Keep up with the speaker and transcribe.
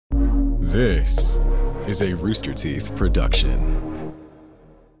This is a Rooster Teeth production.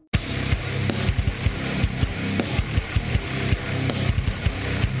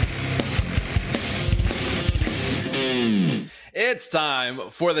 It's time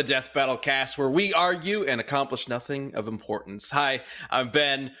for the Death Battle Cast, where we argue and accomplish nothing of importance. Hi, I'm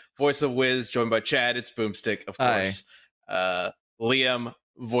Ben, voice of Wiz, joined by Chad. It's Boomstick, of course. Liam,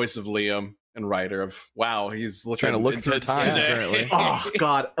 voice of Liam, and writer of Wow. He's trying to look through time today. currently. Oh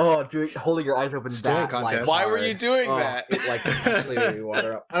God! Oh, dude, holding your eyes open. Stone That contest. like, Why were hard. you doing Oh, that? It like actually made me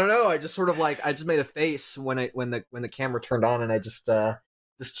water up. I don't know. I just sort of like I just made a face when the camera turned on, and I just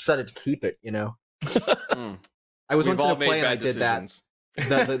decided to keep it. You know. Mm. I was We've once in all a made play and bad I did that.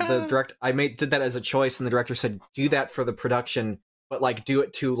 decisions. The direct did that as a choice, and the director said, "Do that for the production, but like do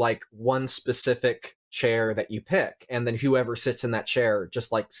it to like one specific chair that you pick, and then whoever sits in that chair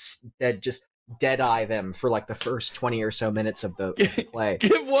just like dead eye them for like the first 20 or so minutes of the play."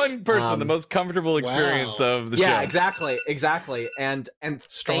 Give one person the most comfortable experience of the show. Yeah, exactly. And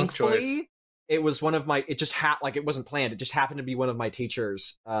Strong thankfully, choice. it was one of my. It just like it wasn't planned. It just happened to be one of my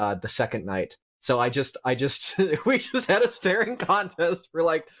teachers the second night. So I just we just had a staring contest for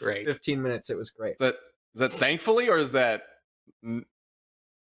like Great. 15 minutes. It was great. Is that thankfully, or is that...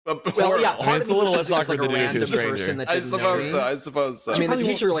 Well, yeah, I mean, part it's of a me little wishes less it was, awkward like, to do it to a random stranger. person that I didn't know suppose me. so. I suppose so. I mean, the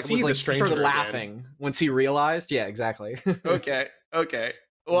probably teacher won't like see was the like stranger started again. laughing once he realized. Yeah, exactly. Okay.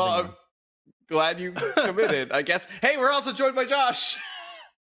 Well, I'm glad you committed, I guess. Hey, we're also joined by Josh.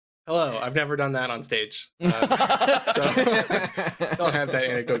 Hello, I've never done that on stage. So don't have that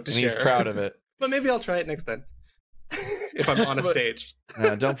anecdote to And share. he's proud of it. But maybe I'll try it next time. If I'm on a stage.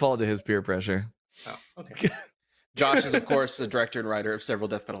 Don't fall to his peer pressure. Oh, okay. Josh is, of course, a director and writer of several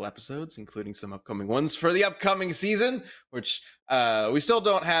Death Battle episodes, including some upcoming ones for the upcoming season, which we still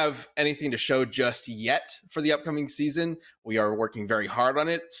don't have anything to show just yet for the upcoming season. We are working very hard on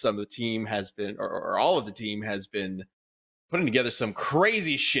it. Some of the team has been, or all of the team has been putting together some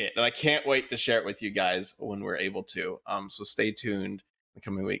crazy shit, and I can't wait to share it with you guys when we're able to. So stay tuned in the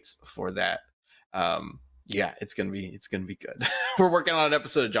coming weeks for that. Yeah, it's gonna be good. We're working on an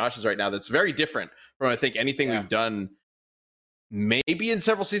episode of Josh's right now that's very different from I think anything we've done maybe in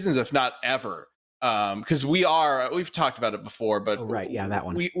several seasons, if not ever. Because we've talked about it before, but Oh, right, yeah, that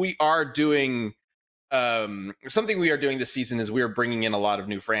one. We are doing something we are doing this season is we are bringing in a lot of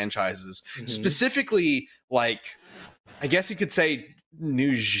new franchises, specifically like I guess you could say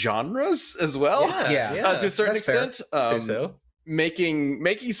new genres as well. Yeah. To a certain that's fair. extent. I'd say so. Making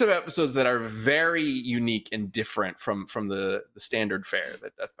some episodes that are very unique and different from the standard fare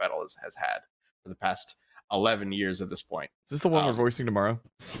that Death Battle has had for the past 11 years at this point. Is this the one we're voicing tomorrow?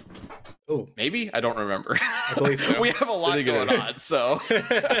 Oh, Maybe? I don't remember. I believe so. We have a lot think it going on, so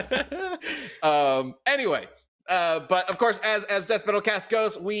anyway, but of course, as Death Battle Cast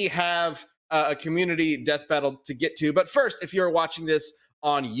goes, we have a community Death Battle to get to. But first, if you're watching this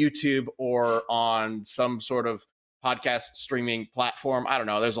on YouTube or on some sort of podcast streaming platform, I don't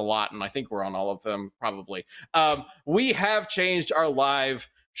know, there's a lot, and I think we're on all of them probably. We have changed our live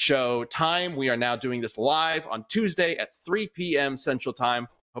show time. We are now doing this live on Tuesday at 3 p.m. Central Time.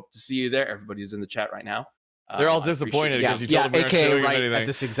 Hope to see you there. Everybody's in the chat right now. They're all I disappointed appreciate because you told them we weren't AKA showing them right anything. at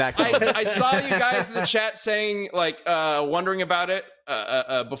this exact it. moment. I saw you guys in the chat saying like wondering about it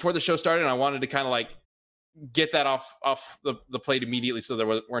before the show started, and I wanted to kind of like get that off the plate immediately so there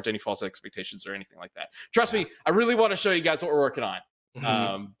weren't any false expectations or anything like that. Trust me, I really want to show you guys what we're working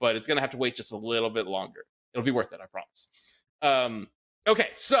on. But it's gonna have to wait just a little bit longer. It'll be worth it, I promise. Okay,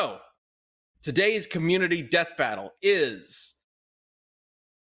 so today's community death battle is...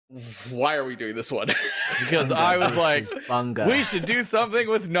 Why are we doing this one? Because I was like, Bunga. we should do something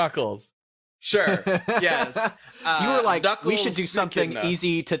with Knuckles. Sure. Yes. You were like, we should Knuckles do something Echidna.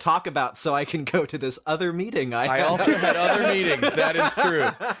 easy to talk about so I can go to this other meeting. I also had other meetings. That is true.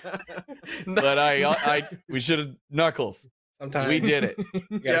 But we should have Knuckles. Sometimes We did it.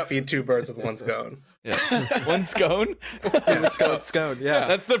 You gotta feed two birds with one scone. Yeah. One scone. Let's go. Scone, yeah.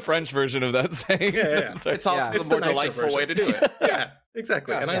 That's the French version of that saying. Yeah. Sorry. It's also Yeah. the It's more the nicer delightful way to version. do it. Yeah,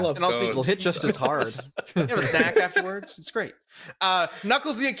 exactly. And I love And also scones. It'll hit just as hard. You have a snack afterwards. It's great.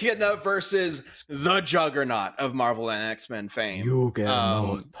 Knuckles the Echidna versus the Juggernaut of Marvel and X-Men fame.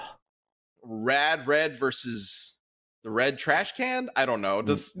 Rad Red versus the Red Trash Can? I don't know.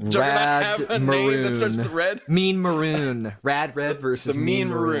 Does Juggernaut Rad have a name that starts Maroon. with red? Mean Maroon. Rad Red versus The Mean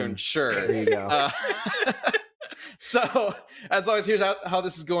Maroon. Sure. There you go. So, as always, here's how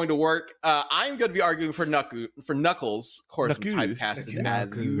this is going to work. I'm going to be arguing for Knuckles. Of course, I'm Knuckles. typecasted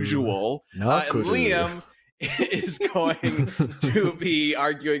as Knuckles. usual. And Knuckles. Liam is going to be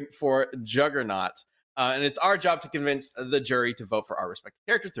arguing for Juggernaut. And it's our job to convince the jury to vote for our respective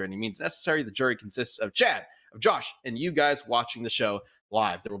character through any means necessary. The jury consists of Chad, of Josh, and you guys watching the show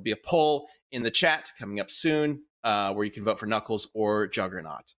live. There will be a poll in the chat coming up soon where you can vote for Knuckles or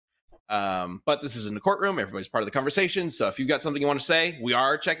Juggernaut. But this is in the courtroom. Everybody's part of the conversation. So if you've got something you want to say, we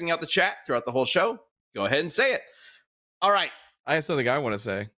are checking out the chat throughout the whole show. Go ahead and say it. All right. I have something I want to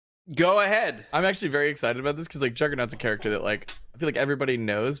say. Go ahead. I'm actually very excited about this because like Juggernaut's a character that like I feel like everybody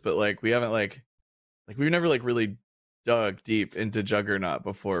knows, but like we haven't like we've never like really dug deep into Juggernaut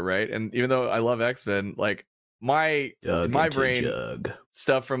before, right? And even though I love X-Men, like my brain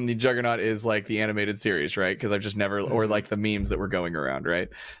stuff from the Juggernaut is like the animated series, right? Because I've just never or like the memes that were going around, right?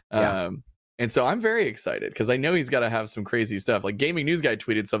 Yeah. And so I'm very excited because I know he's got to have some crazy stuff. Like Gaming News Guy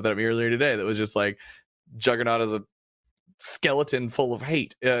tweeted something at me earlier today that was just like Juggernaut is a skeleton full of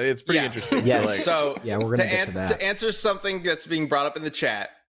hate. It's pretty interesting. Yes. So yeah, we're gonna get to that. To answer something that's being brought up in the chat,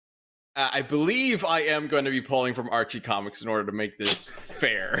 I believe I am going to be pulling from Archie Comics in order to make this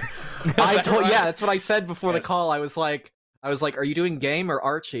fair. Yeah, that's what I said before Yes. the call. I was like, are you doing Game or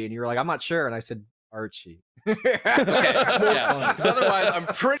Archie? And you were like, I'm not sure. And I said Archie. Okay, it's more fun. Because otherwise, I'm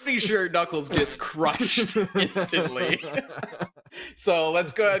pretty sure Knuckles gets crushed instantly. So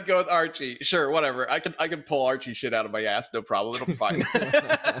let's go ahead and go with Archie. Sure, whatever. I can pull Archie shit out of my ass, no problem. It'll be fine.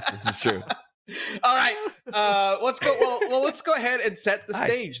 This is true. All right, let's go. Well, let's go ahead and set the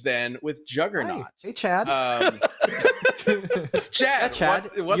stage then with Juggernaut. Hey, Chad. Chad, Chad,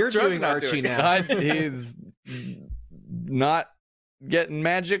 what's you're doing Juggernaut Archie doing? now. He's not getting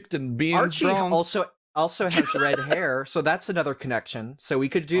magicked and being Archie strong. also has red hair, so that's another connection. So we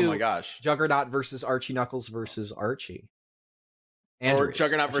could do Oh my gosh. Juggernaut versus Archie Knuckles versus Archie. Or Andrews.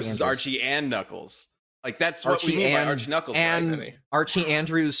 Juggernaut versus Andrews. Archie and Knuckles. Like that's what Archie we mean by and- Archie Knuckles, and right, Vinny? Archie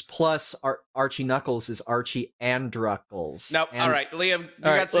Andrews plus Archie Knuckles is Archie Andruckles. Nope. And All right, Liam, you All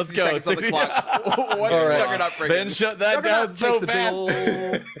got right, 60 let's seconds go. on the clock. What's All right. Juggernaut bringing? Ben, shut that down so takes a big fast.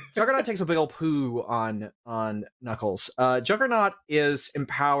 ol' Juggernaut takes a big old poo on Knuckles. Juggernaut is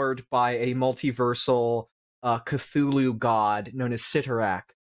empowered by a multiversal Cthulhu god known as Sitarak,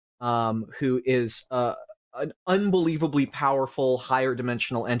 who is an unbelievably powerful, higher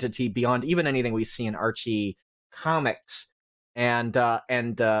dimensional entity beyond even anything we see in Archie comics, and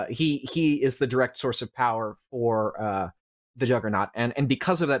he is the direct source of power for the Juggernaut, and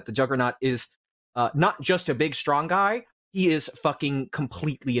because of that, the Juggernaut is not just a big strong guy. He is fucking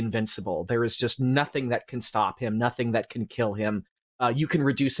completely invincible. There is just nothing that can stop him, nothing that can kill him. You can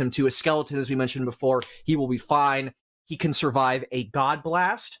reduce him to a skeleton, as we mentioned before. He will be fine. He can survive a God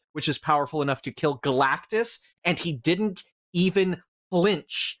Blast, which is powerful enough to kill Galactus, and he didn't even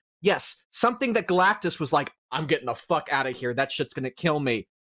flinch. Yes, something that Galactus was like, I'm getting the fuck out of here. That shit's gonna kill me.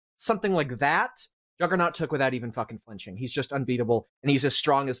 Something like that, Juggernaut took without even fucking flinching. He's just unbeatable, and he's as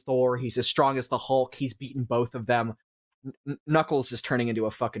strong as Thor. He's as strong as the Hulk. He's beaten both of them. Knuckles is turning into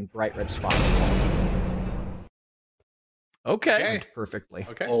a fucking bright red spot. Okay. Perfectly.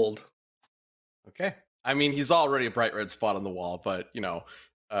 Okay. Old. Okay. I mean, he's already a bright red spot on the wall, but you know,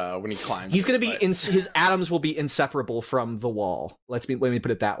 when he climbs, He's going to be but- his atoms will be inseparable from the wall. Let me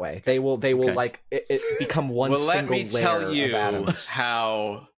put it that way. They will Okay. like it become one Well, let single me layer tell you of atoms.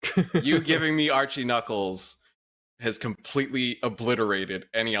 how you giving me Archie Knuckles has completely obliterated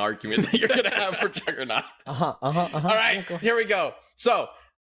any argument that you're gonna have for Juggernaut. All All right, here we go. So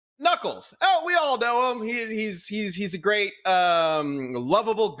Knuckles. Oh, we all know him. He's a great,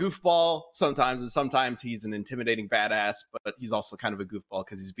 lovable goofball sometimes, and sometimes he's an intimidating badass. But he's also kind of a goofball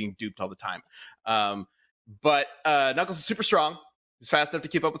because he's being duped all the time. But Knuckles is super strong. He's fast enough to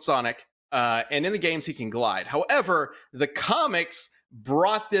keep up with Sonic, and in the games he can glide. However, the comics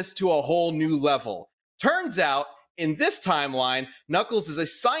brought this to a whole new level. Turns out, in this timeline, Knuckles is a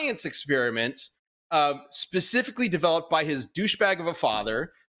science experiment specifically developed by his douchebag of a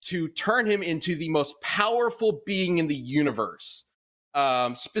father to turn him into the most powerful being in the universe.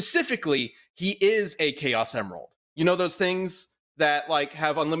 Specifically, he is a Chaos Emerald. You know those things that like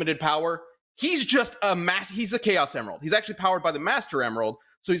have unlimited power? He's just he's a Chaos Emerald. He's actually powered by the Master Emerald,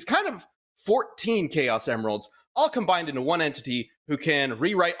 so he's kind of 14 Chaos Emeralds, all combined into one entity who can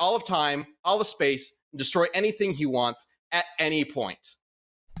rewrite all of time, all of space, and destroy anything he wants at any point.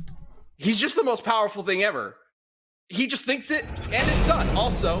 He's just the most powerful thing ever. He just thinks it, and it's done.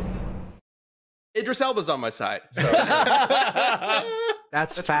 Also, Idris Elba's on my side. So.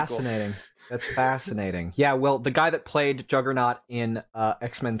 That's pretty fascinating. That's fascinating. Yeah, well, the guy that played Juggernaut in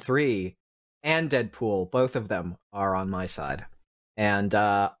X-Men 3 and Deadpool, both of them are on my side. And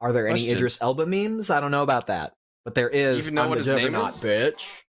are there any Question. Idris Elba memes? I don't know about that. But there is. You even know I'm what the his name Juggernaut, is?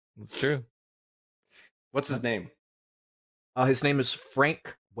 bitch. That's true. What's his name? His name is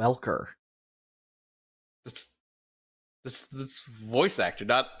Frank Welker. this voice actor,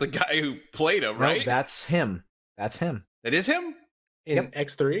 not the guy who played him, right? No, that's him. That's him. It is him? In Yep.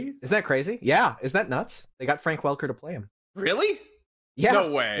 X3? Isn't that crazy? Yeah. Isn't that nuts? They got Frank Welker to play him. Really? Yeah.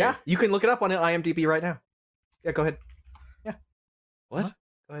 No way. Yeah. You can look it up on IMDb right now. Yeah, go ahead. What?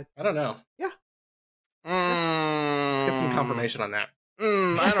 I don't know. Let's get some confirmation on that.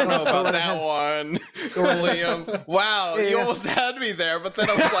 I don't know about right that ahead. one, Go right Liam. Wow, Yeah, you yeah. almost had me there, but then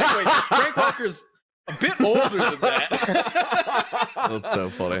I was like, wait, Frank Welker's a bit older than that. That's so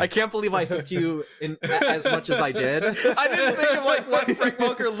funny. I can't believe I hooked you in as much as I did. I didn't think of like what Frank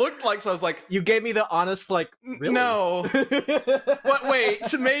Welker looked like, so I was like, You gave me the honest, like, really? no. But wait,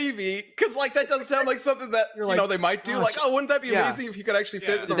 maybe, because like that does sound like something that You're you like, know they might do. gosh. Like, oh, wouldn't that be Yeah. amazing if you could actually fit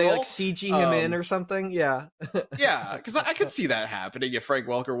Yeah. in Did the they role? like CG him in Um, or something? Yeah. Yeah, because I could see that happening if Frank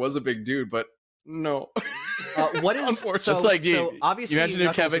Welker was a big dude, but no. What is Unfortunately. so? It's like, dude, so obviously, you imagine if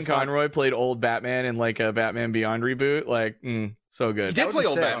Knuckles Kevin is not- Conroy played old Batman in like a Batman Beyond reboot? Like, so He good. did would play be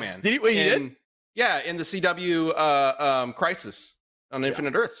old sick. Batman. Did he? Wait, he did? Yeah, in the CW Crisis on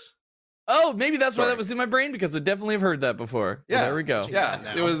Infinite Earths. Oh, maybe that's why Sorry. that was in my brain because I definitely have heard that before. Well, Yeah. there we go. Yeah,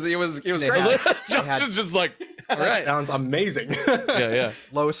 now. it was They great. had- Josh had- is just like, all That right. sounds amazing. Yeah.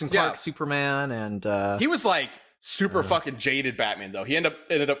 Lois and Clark, Yeah. Superman, and He was like super fucking jaded Batman though. He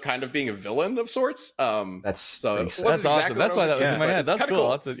ended up kind of being a villain of sorts. that's So pretty it sick. wasn't That's awesome. exactly That's what why I that was was in my thinking, head. but it's That's kinda cool.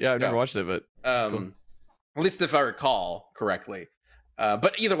 cool. That's yeah, I've never Yeah. watched it, but that's cool. At least if I recall correctly.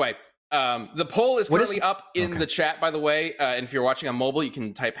 But either way, the poll is What is- currently up in Okay. the chat, by the way. And if you're watching on mobile, you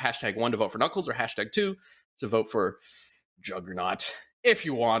can type #1 to vote for Knuckles or #2 to vote for Juggernaut if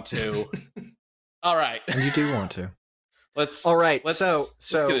you want to. All right, And you do want to. let's All right. let's so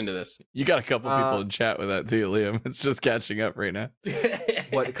let's get into this. You got a couple people Uh, in chat with that too, Liam. It's just catching up right now.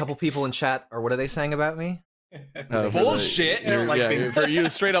 what? A couple people in chat, or what are they saying about me? For Bullshit. They're like being- for you,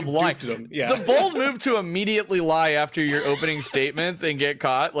 straight up lie. duped them, yeah. It's a bold move to immediately lie after your opening statements and get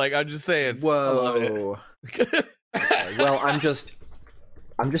caught. Like I'm just saying. love it. Whoa. Okay, well, I'm just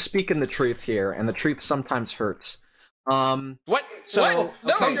speaking the truth here, and the truth sometimes hurts. What? So- what?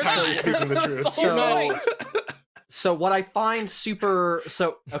 No, Sometimes you're you're speaking the truth. That's the whole So- point. So what I find super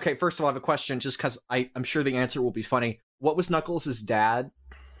okay, first of all, I have a question, just because I'm sure the answer will be funny. What was Knuckles' dad?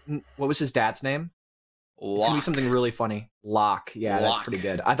 What was his dad's name? It's gonna be something really funny. Locke. Yeah, that's Locke. pretty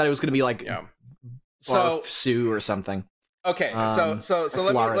good. I thought it was gonna be like Yeah. Barf So Sue or something. okay, Um, so that's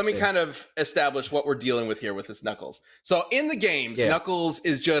let Lara me Sue. kind of establish what we're dealing with here with this Knuckles. So in the games, Yeah. Knuckles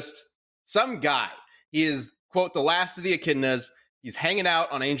is just some guy. He is quote the last of the Echidnas. He's hanging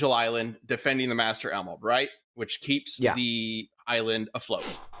out on Angel Island defending the Master Emerald, right? Which keeps Yeah. the island afloat.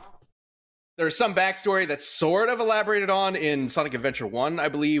 There's some backstory that's sort of elaborated on in Sonic Adventure 1, I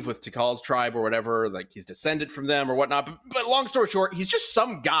believe, with Tikal's tribe or whatever. Like he's descended from them or whatnot. But long story short, he's just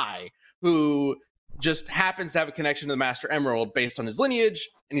some guy who just happens to have a connection to the Master Emerald based on his lineage,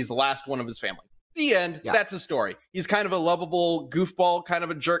 and he's the last one of his family. The end. Yeah. That's his story. He's kind of a lovable goofball, kind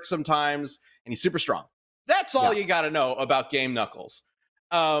of a jerk sometimes, and he's super strong. That's all Yeah. you got to know about Game Knuckles.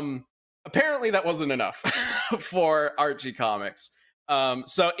 Apparently, that wasn't enough for Archie Comics.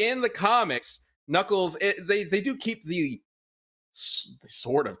 So in the comics, Knuckles, they do keep they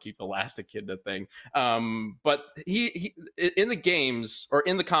sort of keep the last Echidna thing. But he in the games or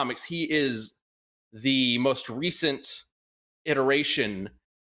in the comics, he is the most recent iteration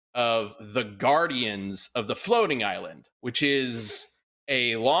of the Guardians of the Floating Island, which is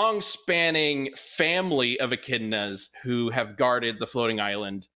a long-spanning family of Echidnas who have guarded the floating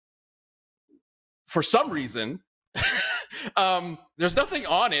island. For some reason, there's nothing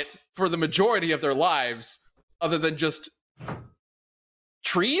on it for the majority of their lives other than just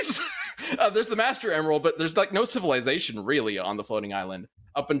trees. There's the Master Emerald, but there's like no civilization really on the floating island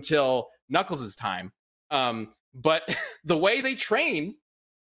up until Knuckles' time. But the way they train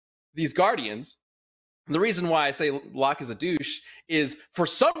these Guardians, the reason why I say Locke is a douche is for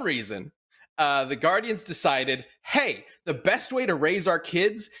some reason, the Guardians decided, hey, the best way to raise our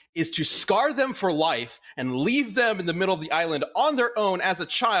kids is to scar them for life and leave them in the middle of the island on their own as a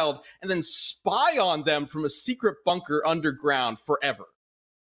child and then spy on them from a secret bunker underground forever.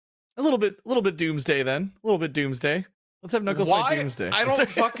 A little bit Doomsday then. A little bit Doomsday. Let's have Knuckles fight Why? Doomsday. I don't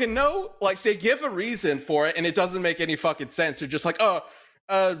fucking know. Like, they give a reason for it and it doesn't make any fucking sense. They're just like,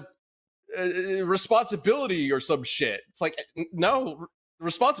 responsibility or some shit. It's like, no,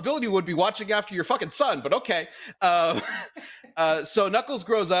 responsibility would be watching after your fucking son, but okay. So Knuckles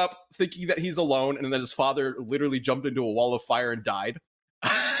grows up thinking that he's alone and then his father literally jumped into a wall of fire and died.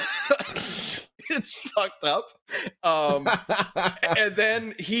 It's fucked up. And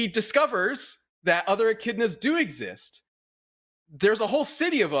then he discovers that other Echidnas do exist. There's a whole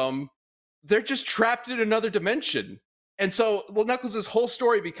city of them they're just trapped in another dimension. And so Knuckles' whole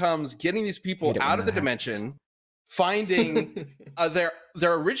story becomes getting these people out of the dimension, finding their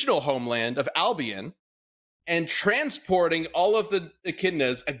original homeland of Albion, and transporting all of the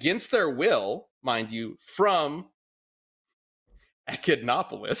echidnas against their will, mind you, from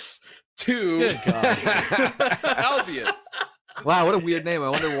Echidnopolis to Albion. Wow, what a weird name. I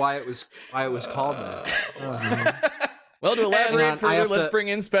wonder why it was called that. Well, to elaborate further, let's bring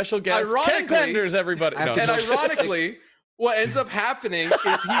in special guest Ken Penders, everybody. And ironically, what ends up happening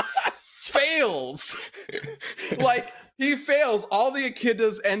is he fails. Like, he fails. All the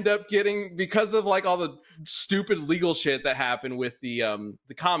echidnas end up getting, because of like all the stupid legal shit that happened with the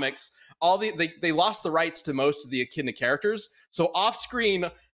comics, they lost the rights to most of the echidna characters. So off screen,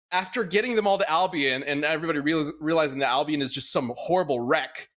 after getting them all to Albion and everybody realizing that Albion is just some horrible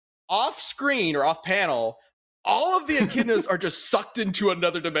wreck, off screen or off panel, all of the echidnas are just sucked into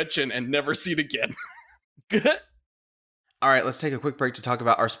another dimension and never seen again. All right, let's take a quick break to talk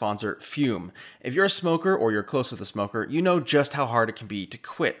about our sponsor, Fume. If you're a smoker or you're close with a smoker, you know just how hard it can be to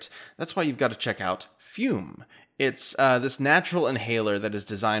quit. That's why you've got to check out Fume. It's this natural inhaler that is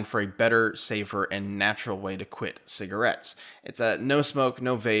designed for a better, safer, and natural way to quit cigarettes. It's a no smoke,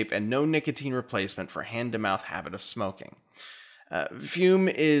 no vape, and no nicotine replacement for hand-to-mouth habit of smoking. Fume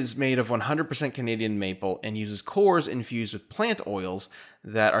is made of 100% Canadian maple and uses cores infused with plant oils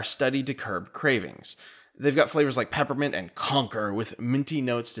that are studied to curb cravings. They've got flavors like peppermint and conker with minty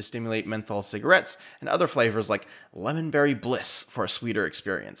notes to stimulate menthol cigarettes, and other flavors like lemonberry bliss for a sweeter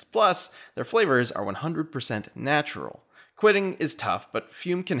experience. Plus, their flavors are 100% natural. Quitting is tough, but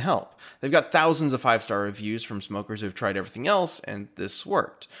Fume can help. They've got thousands of 5-star reviews from smokers who've tried everything else, and this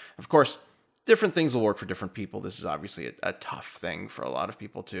worked. Of course, different things will work for different people. This is obviously a tough thing for a lot of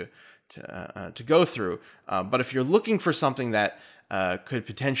people to go through. But if you're looking for something that could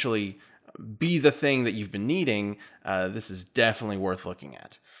potentially be the thing that you've been needing, this is definitely worth looking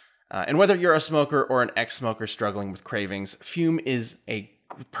at. And whether you're a smoker or an ex-smoker struggling with cravings, Fume is a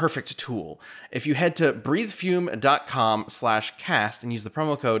perfect tool. If you head to breathefume.com/cast and use the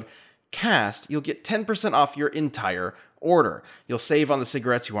promo code CAST, you'll get 10% off your entire order. You'll save on the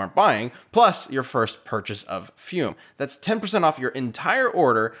cigarettes you aren't buying, plus your first purchase of Fume. That's 10% off your entire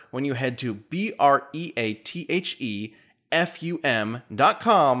order when you head to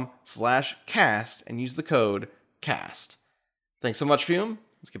breathefum.com/cast and use the code CAST. Thanks so much, Fume.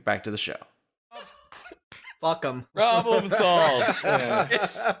 Let's get back to the show. Fuck them. Problem solved.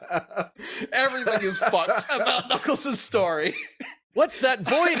 Everything is fucked about Knuckles' story. What's that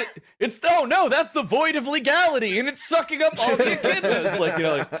void? No, that's the void of legality, and it's sucking up all the echidnas.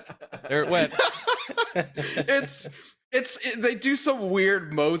 There it went. They do some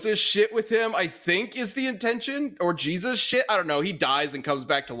weird Moses shit with him, I think is the intention, or Jesus shit. I don't know. He dies and comes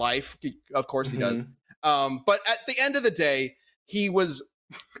back to life. Of course he does. But at the end of the day,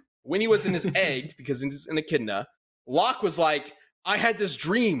 when he was in his egg, because he's an echidna, Locke was like, I had this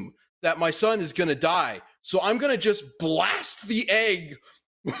dream that my son is going to die. So I'm going to just blast the egg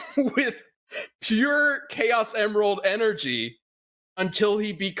with pure Chaos Emerald energy until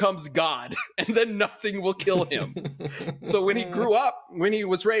he becomes God, and then nothing will kill him. So when he grew up, when he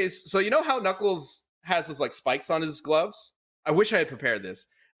was raised, so you know how Knuckles has those like spikes on his gloves? I wish I had prepared this.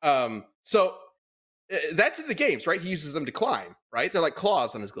 So that's in the games, right? He uses them to climb, right? They're like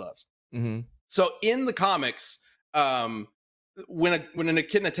claws on his gloves. Mm-hmm. So in the comics, when an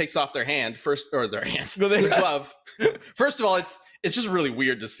echidna takes off their glove, first of all, it's just really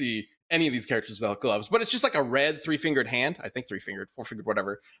weird to see any of these characters without gloves, but it's just like a red 3-fingered hand. I think 3-fingered, 4-fingered,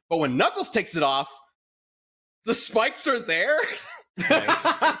 whatever. But when Knuckles takes it off, the spikes are there. Nice.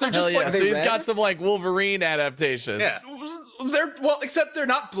 They're just like, so he's got some like Wolverine adaptations. Yeah. Except they're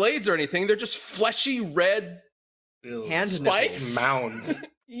not blades or anything. They're just fleshy red hand spikes. Mounds.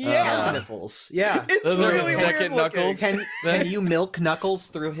 Yeah. Nipples. Yeah. It's Those are really second weird looking. knuckles. Can you milk Knuckles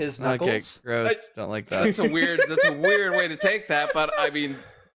through his knuckles? Okay, gross. Don't like that. That's a weird way to take that, but I mean,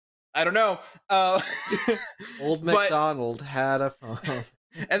 I don't know. Old MacDonald had a phone.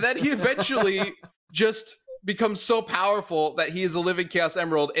 And then he eventually just becomes so powerful that he is a living Chaos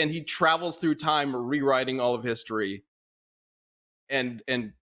Emerald, and he travels through time rewriting all of history and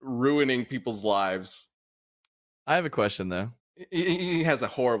ruining people's lives. I have a question though. He has a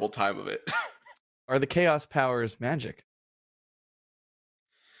horrible time of it. Are the chaos powers magic?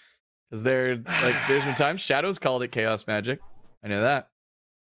 Because there's been times Shadows called it chaos magic. I know that.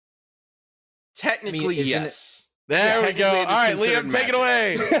 Technically, yes. There we go. All right, Liam, take it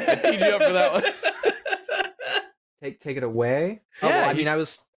away. I teed you up for that one. Take it away. Yeah,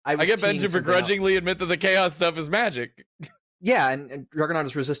 I get Ben to begrudgingly admit that the chaos stuff is magic. Yeah, and Juggernaut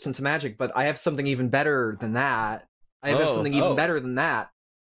is resistant to magic, but I have something even better than that. Oh. Better than that.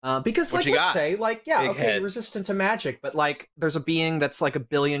 Because, What like, you let's got? say, like, yeah, Big okay, head. you're resistant to magic, but, like, there's a being that's, like, a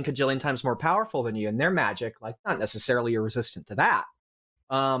billion kajillion times more powerful than you, and their magic, like, not necessarily you're resistant to that.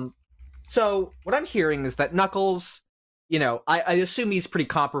 So what I'm hearing is that Knuckles, you know, I assume he's pretty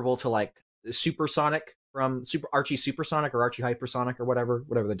comparable to, like, Supersonic from Archie Supersonic or Archie Hypersonic or whatever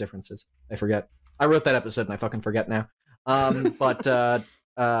the difference is. I forget. I wrote that episode and I fucking forget now. But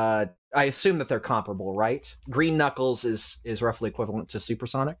I assume that they're comparable, right? Green Knuckles is roughly equivalent to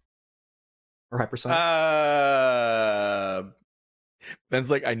Supersonic or Hypersonic. Ben's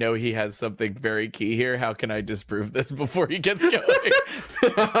like, I know he has something very key here. How can I disprove this before he gets going?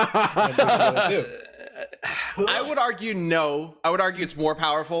 I would argue no. I would argue it's more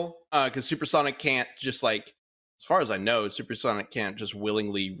powerful because Supersonic can't just like, as far as I know, Supersonic can't just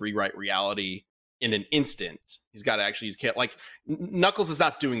willingly rewrite reality in an instant. He's got to actually use like Knuckles is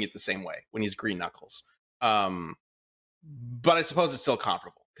not doing it the same way when he's Green Knuckles. But I suppose it's still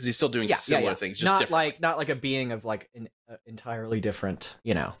comparable because he's still doing similar things, just not different. not like a being of like an entirely different.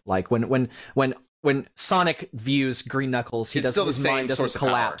 You know, like when Sonic views Green Knuckles, It's still the his same mind doesn't source of power.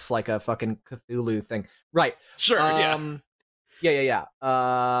 collapse like a fucking Cthulhu thing, right? Sure, yeah. Yeah.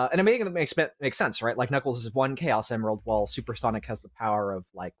 And I'm making that makes sense, right? Like Knuckles is one Chaos Emerald, while Supersonic has the power of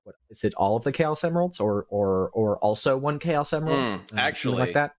like what is it? All of the Chaos Emeralds, or also one Chaos Emerald? Something Actually,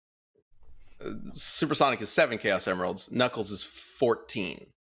 like that. Supersonic is 7 Chaos Emeralds. Knuckles is 14.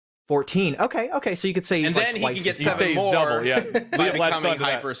 14. Okay. So you could say he's And like then he twice can get as You could say 7 he's more double, yeah. by We latched becoming onto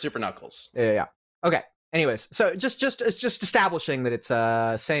that. Hyper Super Knuckles. Yeah. Okay. Anyways, so just establishing that it's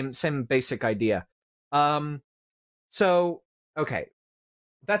same basic idea. So okay,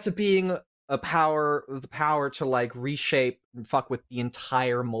 that's a being the power to like reshape and fuck with the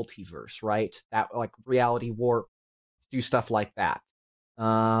entire multiverse, right? That like reality warp, do stuff like that.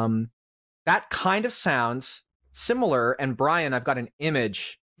 That kind of sounds similar. And Brian, I've got an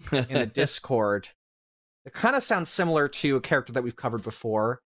image in the Discord. It kind of sounds similar to a character that we've covered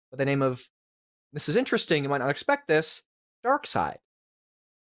before by the name of, this is interesting, you might not expect this, Darkseid.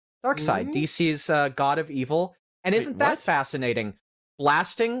 Darkseid, DC's god of evil. And isn't that fascinating?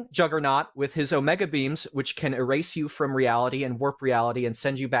 Blasting Juggernaut with his Omega Beams, which can erase you from reality and warp reality and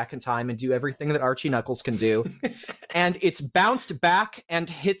send you back in time and do everything that Archie Knuckles can do. And it's bounced back and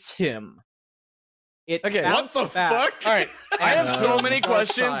hits him. It Okay, what the fuck? All right, I have so And many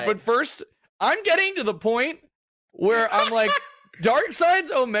questions, Darkseid. but first, I'm getting to the point where I'm like,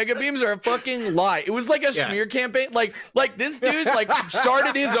 Darkseid's Omega Beams are a fucking lie. It was like a smear campaign. Like this dude like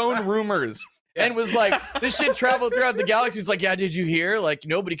started his own rumors and was like, this shit traveled throughout the galaxy. It's like, yeah, did you hear? Like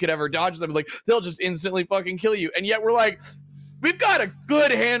nobody could ever dodge them. Like they'll just instantly fucking kill you. And yet we're like, we've got a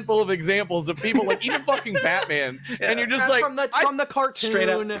good handful of examples of people, like even fucking Batman. And you're just like, from the cartoon. Straight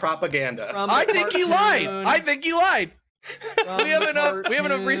up propaganda. From the I think he lied. cartoon, I think he lied. from We have the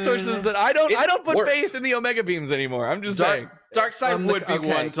enough resources that I don't put worked. faith in the Omega Beams anymore. I'm just saying. Darkseid From the- would be okay.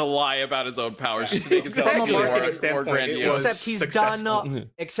 one to lie about his own powers just to make himself From a seem marketing more standpoint, it grandiose. was Except he's successful.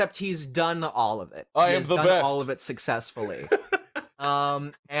 except he's done all of it. I He am has the done best. all of it successfully.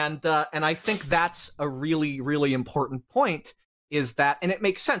 And I think that's a really, really important point, is that, and it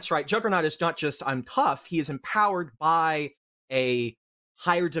makes sense, right? Juggernaut is not just I'm tough, he is empowered by a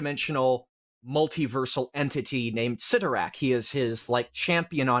higher dimensional multiversal entity named Sidorak. He is his like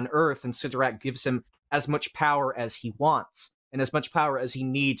champion on Earth, and Sidorak gives him as much power as he wants and as much power as he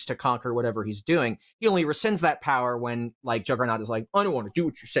needs to conquer whatever he's doing. He only rescinds that power when like Juggernaut is like, I don't want to do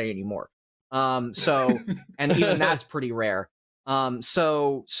what you say anymore. So and even that's pretty rare.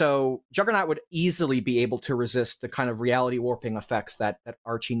 So Juggernaut would easily be able to resist the kind of reality warping effects that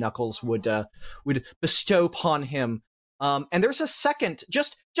Archie Knuckles would bestow upon him. And there's a second,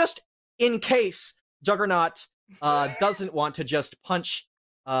 just in case Juggernaut doesn't want to just punch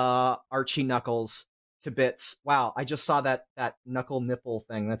Archie Knuckles to bits. Wow, I just saw that knuckle nipple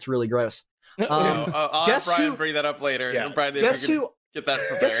thing. That's really gross. I'll have guess Brian who- bring that up later. Yeah. Brian, if Guess we can who get that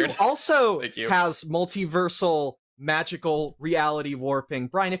Guess who prepared. also Thank you. has multiversal magical reality warping?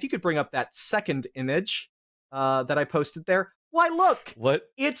 Brian, if you could bring up that second image that I posted there. Why, look, What?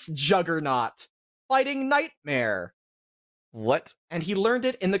 it's Juggernaut fighting Nightmare. What? And he learned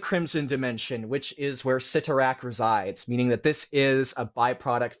it in the Crimson Dimension, which is where Sidorak resides, meaning that this is a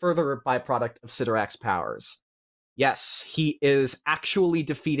further byproduct of Sidorak's powers. Yes, he is actually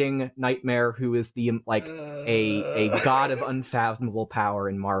defeating Nightmare, who is the a god of unfathomable power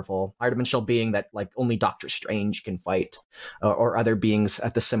in Marvel, higher dimensional being that like only Doctor Strange can fight, or other beings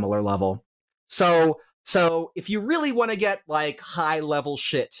at the similar level. So if you really want to get like high level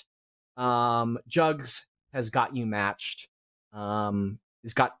shit, Jugs has got you matched.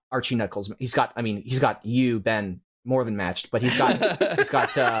 He's got Archie Knuckles. He's got you, Ben, more than matched, but he's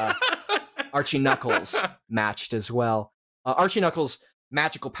got Archie Knuckles matched as well. Archie Knuckles'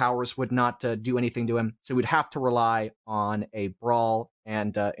 magical powers would not do anything to him, so we'd have to rely on a brawl.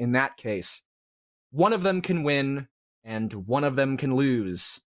 And in that case, one of them can win, and one of them can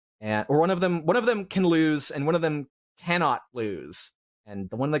lose, or one of them can lose, and one of them cannot lose. And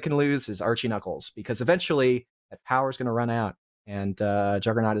the one that can lose is Archie Knuckles, because eventually that power is going to run out, and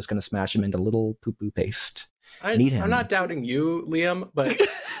Juggernaut is going to smash him into little poo-poo paste. I'm not doubting you, Liam, but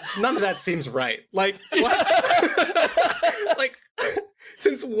none of that seems right. Like, what? Like,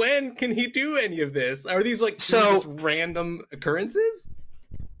 since when can he do any of this? Are these like just random occurrences?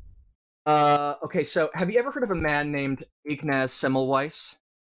 Okay, so have you ever heard of a man named Ignaz Semmelweis?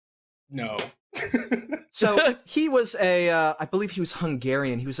 No. So he was I believe he was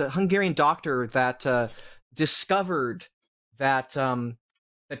Hungarian. He was a Hungarian doctor that discovered that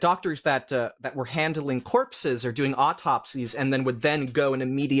that doctors that were handling corpses or doing autopsies and then would then go and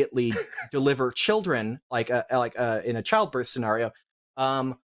immediately deliver children, like in a childbirth scenario,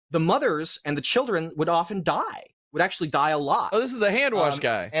 the mothers and the children would often die. Would actually die a lot. Oh, this is the hand wash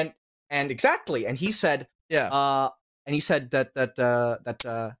guy. And exactly. And he said, that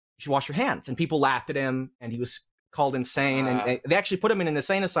you should wash your hands. And people laughed at him, and he was called insane. And they actually put him in an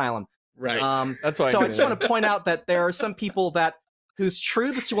insane asylum. Right. That's why. So I just want to point out that there are some people whose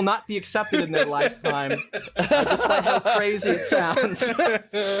truths will not be accepted in their lifetime, despite how crazy it sounds,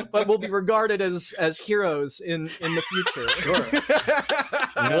 but will be regarded as heroes in the future. Sure.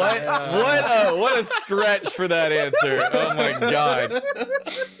 What a stretch for that answer. Oh my god.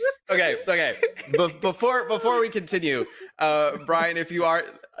 Okay. Before we continue, Brian, if you are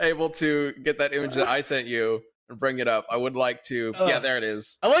able to get that image that I sent you and bring it up, I would like to. Yeah, there it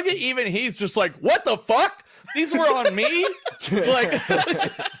is. I like that even he's just like, what the fuck? These were on me? Like,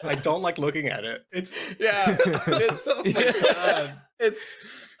 I don't like looking at it. It's oh my God. It's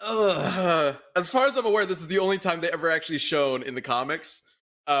as far as I'm aware, this is the only time they ever actually shown in the comics.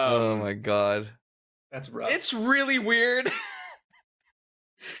 Oh my god. That's rough. It's really weird.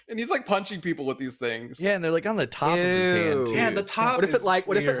 And he's like punching people with these things. Yeah, and they're like on the top of his hand. Too. Yeah, the top. What if it like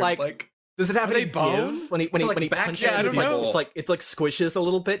does it have Are any they bone? give when he punches? Yeah, I don't know. It's like squishes a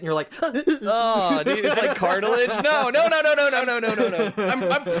little bit, and you're like, oh, dude, it's like cartilage. No.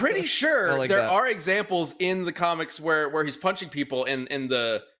 I'm pretty sure like there that. are examples in the comics where he's punching people and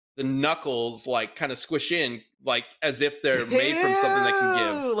the knuckles like kind of squish in, like as if they're made from something that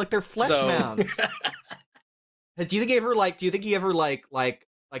can give. like they're flesh So- mounds. Do you think he ever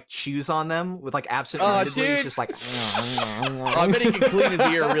chews on them with like absent-mindedly? dude. He's just like, I bet he can clean his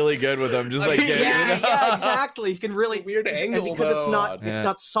ear really good with them. Just like yeah, exactly. He can really Weird angle, and because it's though. not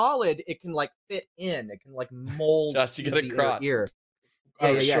not solid. It can like fit in. It can like mold. Josh, you get a into crotch. Ear.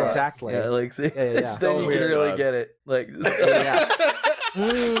 Oh, Yeah, sure. exactly. like see, Yeah. then So you weird, can really dog. get it. Like,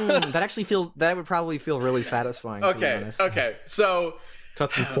 That would probably feel really satisfying. To be honest. Okay. So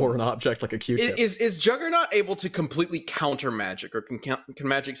Touching foreign object like a Q-tip. is Juggernaut able to completely counter magic, or can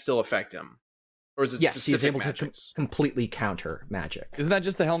magic still affect him? Or is it Yes, he's specific able to magics? completely counter magic. isn't that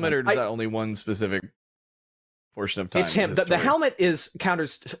just the helmet, or is that only one specific portion of time? It's in him. his The story? helmet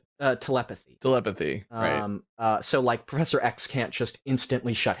counters telepathy. Telepathy, right? So like Professor X can't just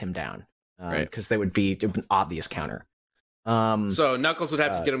instantly shut him down, Right. because it would be an obvious counter. So Knuckles would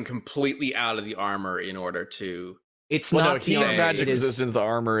have to get him completely out of the armor in order to. It's Well, no, not he's saying magic it is- resistance. The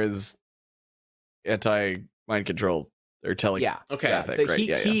armor is anti-mind control. They're telling. Yeah. Okay. Graphic, right?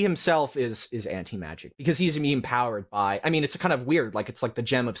 He himself is anti-magic because he's being powered by. I mean, it's kind of weird. Like it's like the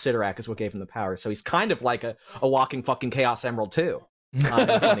gem of Sidorak is what gave him the power. So he's kind of like a walking fucking Chaos Emerald too, in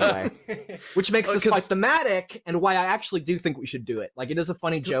a funny way. Which makes this fight thematic, and why I actually do think we should do it. Like it is a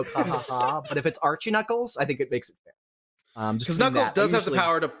funny joke, ha ha ha. But if it's Archie Knuckles, I think it makes it fair. Because Knuckles does have the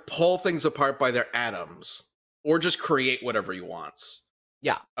power to pull things apart by their atoms, or just create whatever he wants.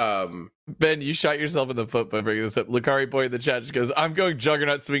 Yeah. Ben, you shot yourself in the foot by bringing this up. Lucari boy in the chat just goes, "I'm going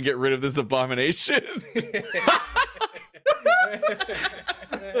Juggernaut so we can get rid of this abomination."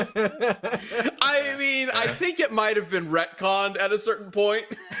 I mean, I think it might have been retconned at a certain point.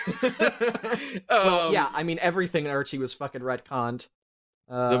 Well, yeah, I mean everything in Archie was fucking retconned.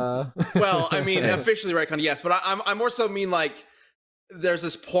 Well, I mean, officially retconned, yes, but I'm more so mean like there's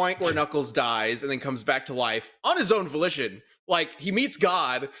this point where Knuckles dies and then comes back to life on his own volition. Like he meets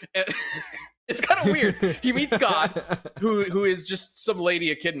God, and it's kind of weird. He meets God, who is just some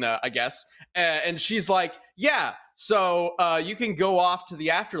lady Echidna, I guess, and she's like, "Yeah, so you can go off to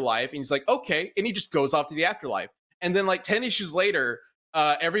the afterlife." And he's like, "Okay," and he just goes off to the afterlife. And then like 10 issues later,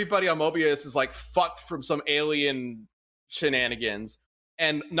 everybody on Mobius is like fucked from some alien shenanigans,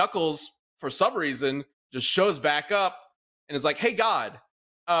 and Knuckles, for some reason, just shows back up and is like, "Hey, God,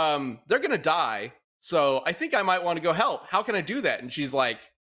 they're gonna die, so I think I might want to go help. How can I do that?" And she's like,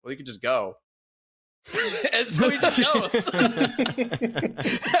 "Well, you can just go." And so he just goes.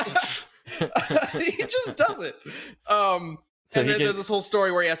 He just does it. And then there's this whole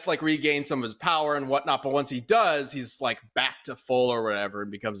story where he has to like regain some of his power and whatnot. But once he does, he's like back to full or whatever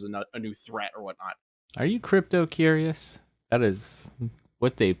and becomes a new threat or whatnot. Are you crypto curious? That is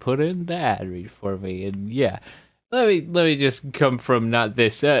what they put in the ad read for me. And yeah, let me just come from not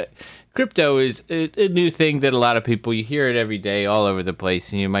this. Crypto is a new thing that a lot of people, you hear it every day all over the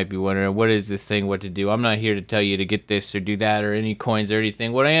place, and you might be wondering, what is this thing, what to do? I'm not here to tell you to get this or do that or any coins or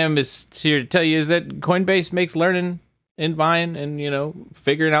anything. What I am is here to tell you is that Coinbase makes learning and buying and,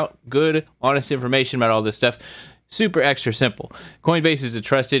 figuring out good, honest information about all this stuff super extra simple. Coinbase is a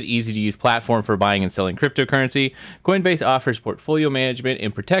trusted, easy-to-use platform for buying and selling cryptocurrency. Coinbase offers portfolio management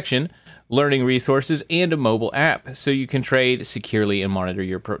and protection, learning resources, and a mobile app so you can trade securely and monitor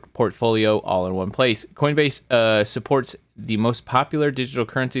your portfolio all in one place. Coinbase supports the most popular digital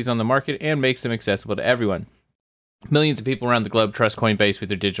currencies on the market and makes them accessible to everyone. Millions of people around the globe trust Coinbase with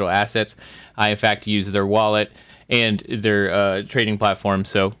their digital assets. I, in fact, use their wallet and their trading platform,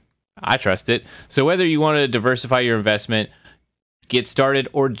 so I trust it. So whether you want to diversify your investment, get started,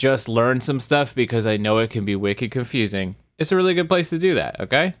 or just learn some stuff, because I know it can be wicked confusing, it's a really good place to do that,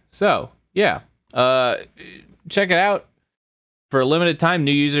 okay? So, yeah. Check it out. For a limited time,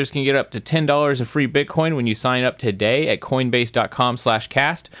 new users can get up to $10 of free Bitcoin when you sign up today at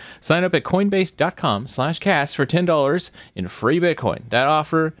coinbase.com/cast. Sign up at coinbase.com/cast for $10 in free Bitcoin. That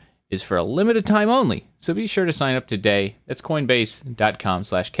offer is for a limited time only, so be sure to sign up today. That's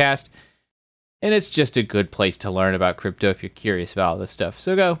coinbase.com/cast. And it's just a good place to learn about crypto if you're curious about all this stuff.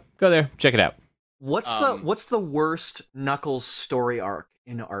 So go there, check it out. What's the worst Knuckles story arc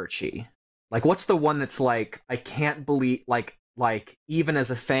in Archie? Like, what's the one that's like, I can't believe, like even as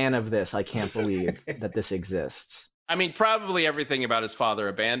a fan of this, I can't believe that this exists. I mean, probably everything about his father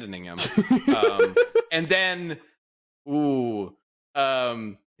abandoning him. And then,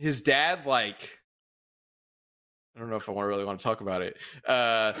 his dad, like, I don't know if I really want to talk about it.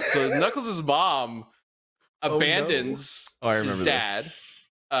 So Knuckles' mom abandons his dad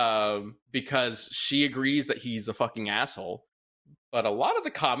because she agrees that he's a fucking asshole. But a lot of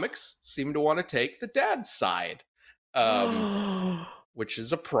the comics seem to want to take the dad's side, which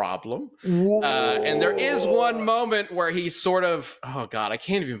is a problem. And there is one moment where he sort of, oh God, I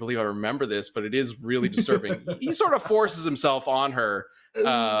can't even believe I remember this, but it is really disturbing. He sort of forces himself on her.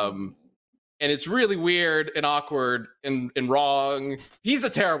 And it's really weird and awkward and wrong. He's a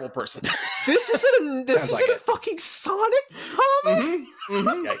terrible person. This isn't a fucking Sonic comic?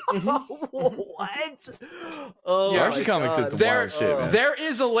 What? Oh, yeah, Archie Comics is some wild shit, man. There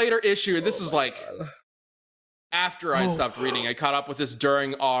is a later issue. This is like after I stopped reading. I caught up with this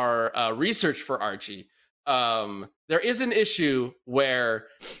during our research for Archie. There is an issue where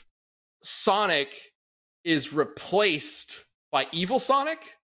Sonic is replaced by Evil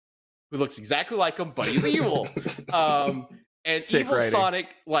Sonic, who looks exactly like him, but he's evil. And Sick evil writing.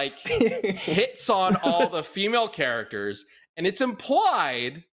 Sonic, like, hits on all the female characters, and it's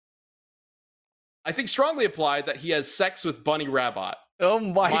implied, I think strongly implied, that he has sex with Bunny Rabbit. Oh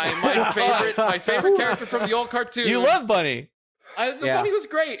my My favorite character from the old cartoon. You love Bunny. Bunny was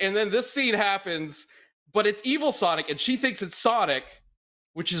great. And then this scene happens, but it's evil Sonic, and she thinks it's Sonic,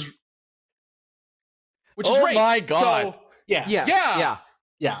 which is Oh great. my God. So, Yeah.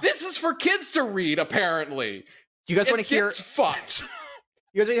 this is for kids to read, apparently. Do you guys want to hear? It's fucked.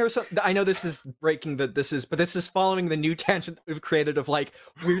 You guys want to hear something? I know this is breaking but this is following the new tangent we've created of like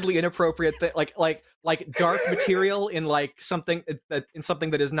weirdly inappropriate, like dark material in like something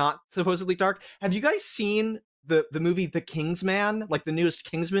that is not supposedly dark. Have you guys seen the movie The Kingsman, like the newest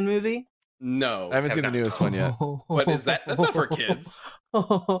Kingsman movie? No. I haven't seen the newest one yet. What is that? That's not for kids.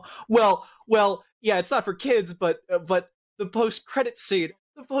 well, yeah, it's not for kids, but the post-credit scene.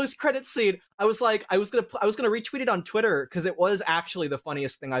 I was gonna retweet it on Twitter because it was actually the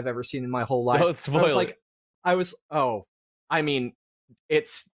funniest thing I've ever seen in my whole life. Don't spoil it.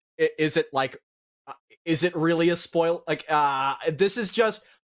 Is it really a spoil? Like, this is just.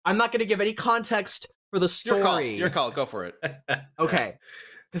 I'm not gonna give any context for the story. Your call. Go for it. Okay,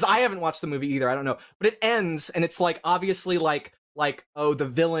 because I haven't watched the movie either. I don't know, but it ends and it's like obviously like the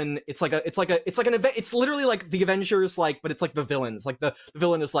villain. It's like an event. It's literally like the Avengers, but it's like the villains. Like the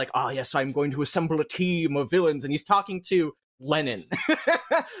villain is like, yes, I'm going to assemble a team of villains, and he's talking to Lenin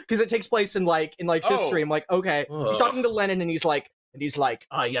because it takes place in history. I'm like, okay, he's talking to Lenin, and he's like,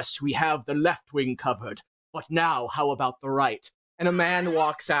 yes, we have the left wing covered. but now how about the right? And a man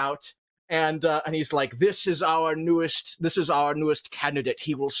walks out, and he's like, this is our newest candidate.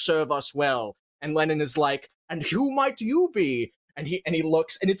 He will serve us well. And Lenin is like, and who might you be? And he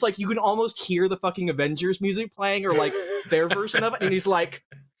looks, and it's like you can almost hear the fucking Avengers music playing, or like their version of it. And he's like,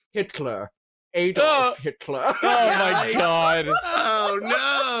 Hitler, Adolf Hitler. Oh my god! Oh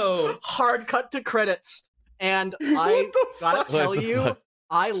no! Hard cut to credits, and I gotta tell you,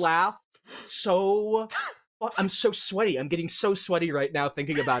 I laughed so. I'm so sweaty. I'm getting so sweaty right now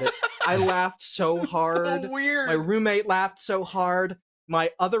thinking about it. I laughed so hard. So weird. My roommate laughed so hard. My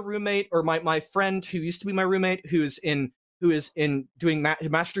other roommate, or my friend who used to be my roommate, who is doing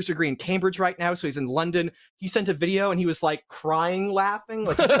master's degree in Cambridge right now, so he's in London. He sent a video and he was like crying, laughing,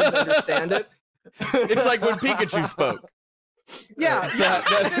 like he didn't understand it. It's like when Pikachu spoke. Yeah,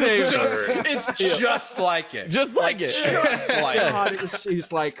 It's just like it. Just like it. Just like it. God,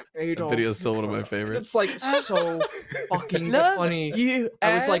 he's like Adolf. Video's still one of my favorites. It's like so fucking funny.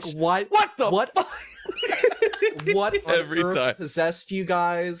 I was like, what? What? What on Every earth time. possessed you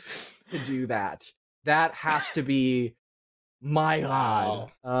guys to do that? That has to be my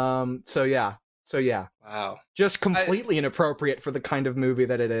god. So yeah. Wow. Just completely inappropriate for the kind of movie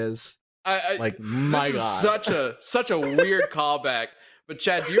that it is. Like, my this god. is such a weird callback. But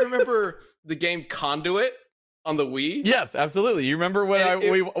Chad, do you remember the game Conduit on the Wii? Yes, absolutely. You remember when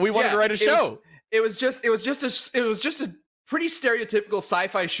we wanted to write a show? It was just a pretty stereotypical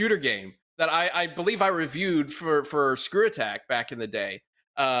sci-fi shooter game that I believe I reviewed for Screw Attack back in the day.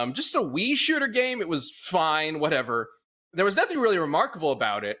 Just a Wii shooter game. It was fine, whatever. There was nothing really remarkable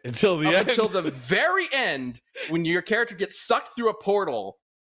about it Until the end. until the very end, when your character gets sucked through a portal,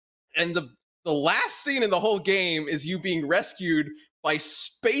 and the last scene in the whole game is you being rescued by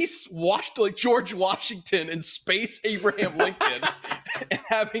like George Washington and Space Abraham Lincoln, and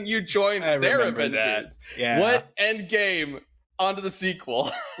having you join I their remember that. Avengers. Yeah. What end game onto the sequel?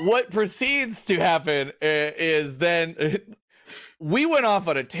 What proceeds to happen is then we went off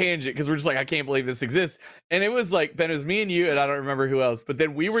on a tangent because we're just like, I can't believe this exists. And it was like, Ben, it was me and you, and I don't remember who else. But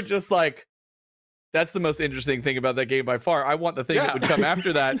then we were just like, that's the most interesting thing about that game by far. I want the thing that would come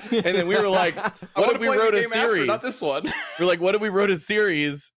after that. And then we were like, what if we wrote a series? Not this one. We're like, what if we wrote a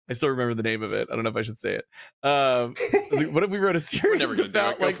series? I still remember the name of it. I don't know if I should say it. I was like, what if we wrote a series never gonna do it.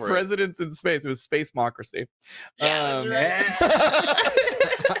 about Go like for it. presidents in space? It was Spacemocracy. Yeah, that's right.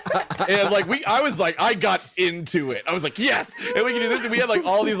 And like I was like, I got into it. I was like, yes, and we can do this. And we had like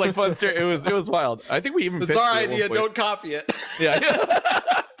all these like fun series. It was wild. I think we even It's pitched our it at one idea. point. Don't copy it. Yeah,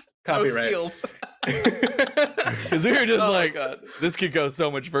 No Copyright. steals. because we were just Oh my like, God. this could go so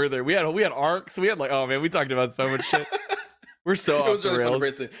much further. We had arcs. We had like, oh man, we talked about so much shit. We're so It off was the really fun to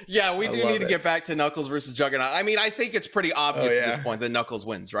rails. bring it. Yeah, we I do love need to it. get back to Knuckles versus Juggernaut. I mean, I think it's pretty obvious at yeah. this point that Knuckles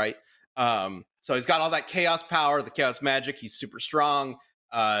wins, right? So he's got all that chaos power, the chaos magic. He's super strong.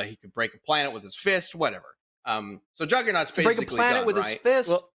 He could break a planet with his fist, whatever. So Juggernaut's Break basically a planet done, with right? his fist.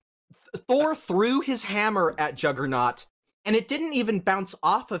 Well- Thor threw his hammer at Juggernaut, and it didn't even bounce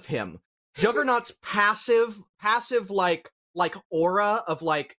off of him. Juggernaut's passive like aura of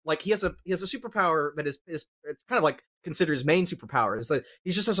like he has a superpower that is it's kind of like considered his main superpower. It's like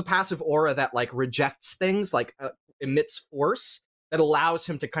he just has a passive aura that like rejects things, like emits force that allows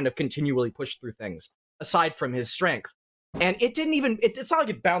him to kind of continually push through things aside from his strength. And it didn't even it's not like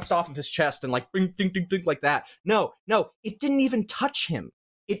it bounced off of his chest and like ding, ding, ding, ding, like that. No, it didn't even touch him.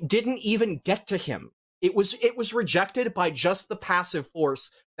 It didn't even get to him. It was rejected by just the passive force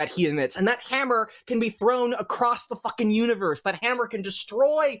that he emits. And that hammer can be thrown across the fucking universe. That hammer can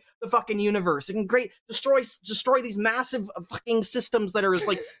destroy the fucking universe. It can destroy these massive fucking systems that are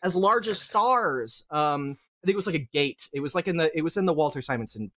as large as stars. I think it was like a gate. It was in the Walter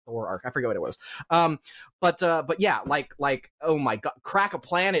Simonson Thor arc. I forget what it was. But yeah, like oh my god, crack a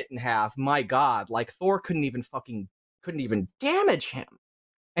planet in half. My god, like Thor couldn't even damage him.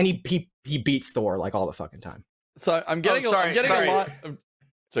 And he beats Thor like all the fucking time. So I'm getting, sorry. a lot of.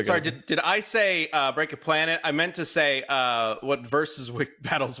 Sorry, did I say break a planet? I meant to say what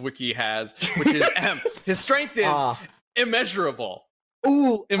Battles Wiki has, which is his strength is immeasurable.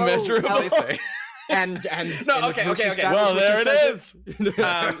 Ooh, Immeasurable. They say. and No, and okay. versus Well, Battles there Wiki it says is.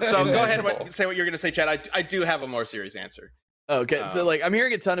 So go ahead Immeasurable. and say what you're going to say, Chad. I do have a more serious answer. Okay, so like I'm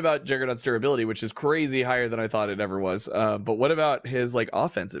hearing a ton about Juggernaut's durability, which is crazy higher than I thought it ever was. But what about his like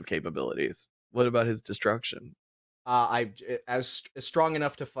offensive capabilities? What about his destruction? as strong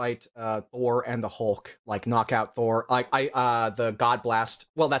enough to fight Thor and the Hulk, like knock out Thor. Like the God Blast.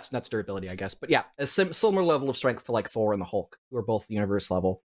 Well, that's durability, I guess. But yeah, a similar level of strength to like Thor and the Hulk, who are both universe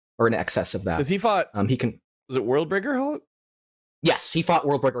level or in excess of that. Because he fought. He can. Was it Worldbreaker Hulk? Yes, he fought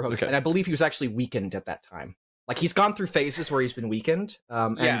Worldbreaker Hogan, Okay. and I believe he was actually weakened at that time. Like he's gone through phases where he's been weakened.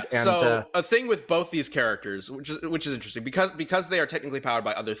 So a thing with both these characters, which is interesting, because they are technically powered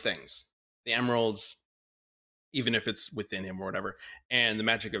by other things, the emeralds, even if it's within him or whatever, and the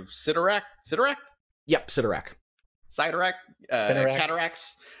magic of Sidorak, Yep, Sidorak. Spinarak, Spinarak.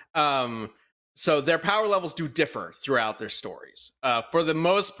 Cataracts. So their power levels do differ throughout their stories. For the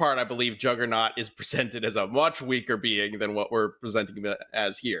most part, I believe Juggernaut is presented as a much weaker being than what we're presenting him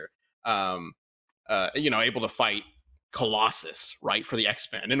as here. Able to fight Colossus, right, for the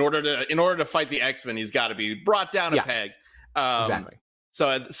X-Men. In order to fight the X-Men, he's got to be brought down a peg. Exactly.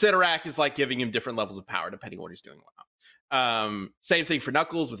 So Sidorak is like giving him different levels of power depending on what he's doing. Same thing for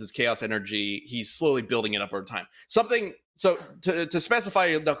Knuckles with his chaos energy. He's slowly building it up over time. So to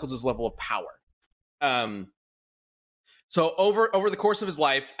specify Knuckles' level of power. So over the course of his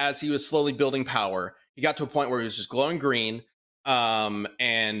life, as he was slowly building power, he got to a point where he was just glowing green.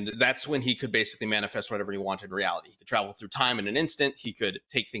 And that's when he could basically manifest whatever he wanted in reality. He could travel through time in an instant. He could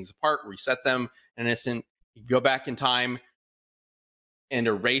take things apart, reset them in an instant. He could go back in time and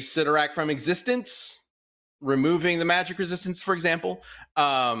erase Sidorak from existence, removing the magic resistance, for example.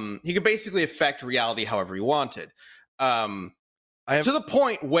 He could basically affect reality however he wanted. To the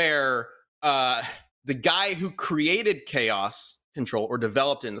point where the guy who created Chaos Control, or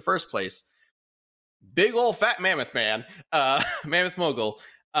developed it in the first place, big old fat mammoth man, Mammoth Mogul,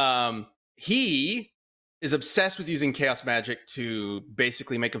 he is obsessed with using chaos magic to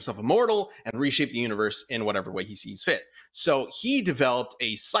basically make himself immortal and reshape the universe in whatever way he sees fit. So he developed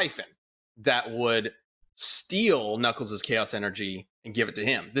a siphon that would steal Knuckles' chaos energy and give it to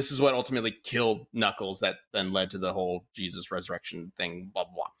him. This is what ultimately killed Knuckles, that then led to the whole Jesus resurrection thing, blah,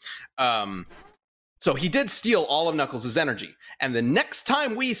 blah, blah. So he did steal all of Knuckles' energy. And the next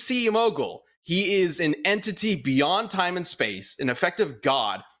time we see Mogul, he is an entity beyond time and space, an effective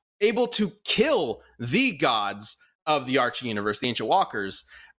god, able to kill the gods of the Archie universe, the Ancient Walkers,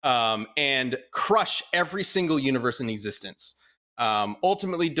 and crush every single universe in existence.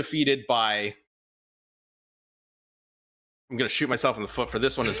 Ultimately defeated by... I'm going to shoot myself in the foot for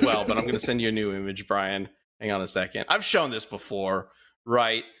this one as well, but I'm going to send you a new image, Brian. Hang on a second. I've shown this before,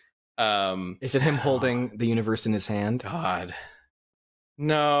 right? Is it him holding the universe in his hand? God.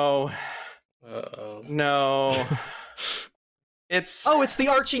 No. Uh-oh. No. It's it's the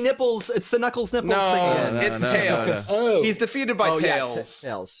Archie nipples. It's the Knuckles nipples thing. it's Tails. Oh. He's defeated by Tails.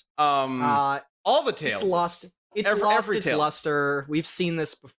 Tails. All the Tails. It's lost. It's Every lost its Tails. luster. We've seen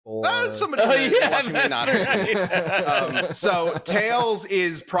this before. Somebody watching me not. right. So Tails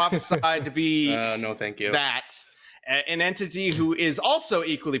is prophesied to be No, thank you. that. An entity who is also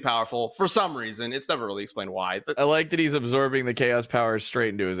equally powerful for some reason. It's never really explained why. I like that he's absorbing the chaos power straight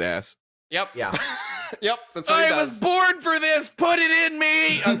into his ass. Yep. Yeah. Yep. That's what he I does. was born for this. Put it in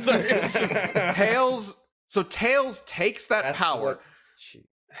me. I'm sorry. It's just... Tails. So Tails takes that That's power. what-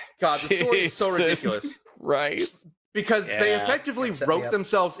 God, the story is so Jesus ridiculous. Christ. Because they Yeah, effectively that set me wrote up.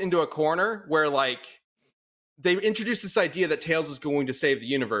 themselves into a corner where, like, they introduced this idea that Tails is going to save the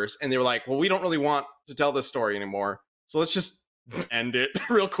universe, and they were like, well, we don't really want to tell this story anymore, so let's just end it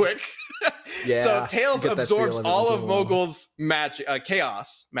real quick. Yeah, So Tails you get that absorbs feeling all as of well. Mogul's magic,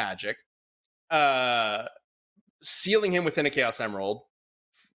 chaos magic, sealing him within a Chaos Emerald,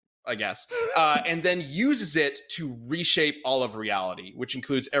 I guess, and then uses it to reshape all of reality, which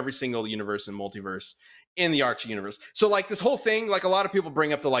includes every single universe and multiverse in the Archie universe. So, like, this whole thing, like, a lot of people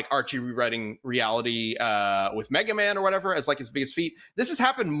bring up the, like, Archie rewriting reality with Mega Man or whatever as, like, his biggest feat. This has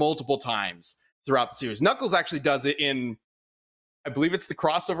happened multiple times throughout the series. Knuckles actually does it in, I believe it's the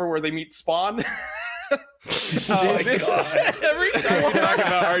crossover where they meet Spawn. Oh my God. Every time we talk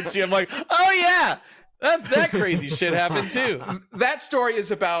about Archie, I'm like, oh yeah, that crazy shit happened too. That story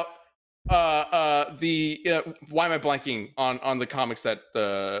is about why am I blanking on the comics that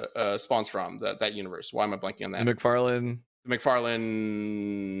Spawn's from, that universe? Why am I blanking on that? McFarlane.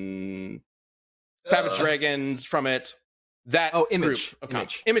 McFarlane, Savage Dragons from it. That Image. group of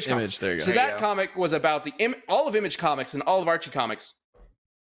comics. Image comics. There you go. So There you that go. comic was about all of Image Comics and all of Archie Comics,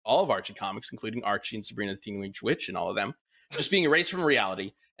 including Archie and Sabrina the Teenage Witch and all of them, just being erased from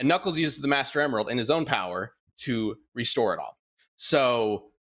reality. And Knuckles uses the Master Emerald in his own power to restore it all.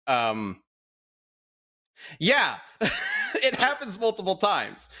 So, yeah, it happens multiple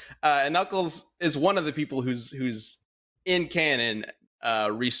times. And Knuckles is one of the people who's in canon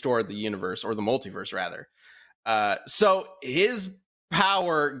restored the universe, or the multiverse rather. So his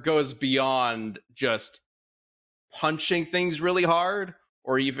power goes beyond just punching things really hard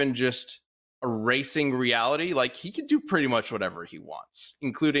or even just erasing reality. Like, he can do pretty much whatever he wants,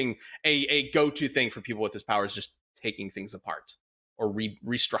 including a go-to thing for people with his powers, just taking things apart. or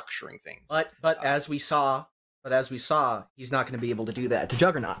restructuring things. But as we saw, he's not going to be able to do that to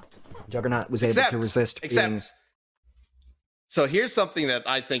Juggernaut. Juggernaut was able to resist being... So here's something that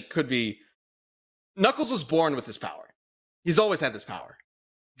I think could be... Knuckles was born with this power. He's always had this power.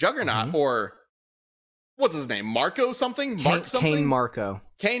 Juggernaut, or... What's his name? Marco something? Kane Marco.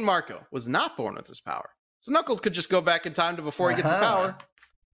 Kane Marco was not born with this power. So Knuckles could just go back in time to before he gets the power.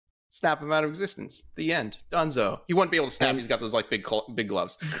 Snap him out of existence. The end. Dunzo. He wouldn't be able to snap. He's got those like big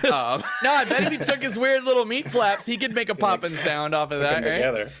gloves. No, I bet if he took his weird little meat flaps, he could make a popping sound off of that, right?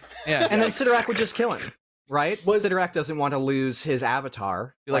 Together. Yeah. And then Sidorak would just kill him, right? Sidorak doesn't want to lose his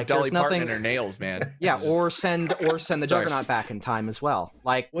avatar. Be like Dolly Parton and her nails, man. Yeah, or send the Juggernaut back in time as well.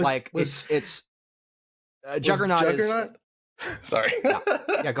 Juggernaut is... Sorry.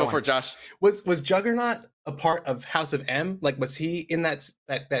 Yeah, go for it, Josh. Was Juggernaut a part of House of M? Like, was he in that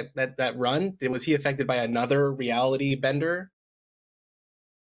run? Was he affected by another reality bender?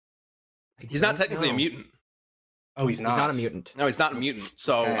 He's not technically a mutant. Oh, he's not. He's not a mutant. No, he's not a mutant.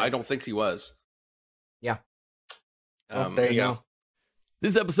 So Okay. I don't think he was. Yeah. There you go.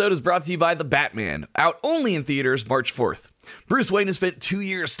 This episode is brought to you by The Batman, out only in theaters March 4th. Bruce Wayne has spent 2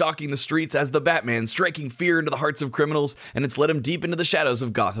 years stalking the streets as the Batman, striking fear into the hearts of criminals, and it's led him deep into the shadows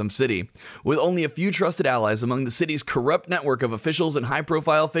of Gotham City. With only a few trusted allies among the city's corrupt network of officials and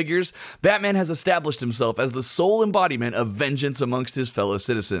high-profile figures, Batman has established himself as the sole embodiment of vengeance amongst his fellow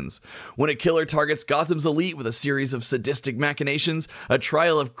citizens. When a killer targets Gotham's elite with a series of sadistic machinations, a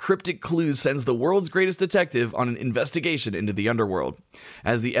trial of cryptic clues sends the world's greatest detective on an investigation into the underworld.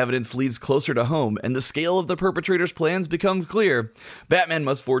 As the evidence leads closer to home and the scale of the perpetrator's plans becomes clear, Batman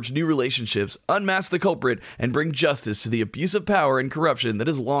must forge new relationships, unmask the culprit, and bring justice to the abuse of power and corruption that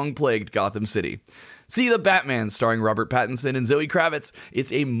has long plagued Gotham City. See The Batman, starring Robert Pattinson and Zoe Kravitz.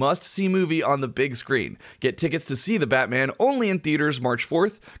 It's a must-see movie on the big screen. Get tickets to see The Batman only in theaters March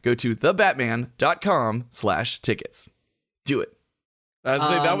 4th. Go to thebatman.com/tickets. Do it.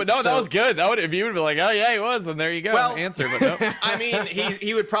 That was good. That would, if you would be like, oh yeah, he was, then there you go. Well, answer, but no. I mean,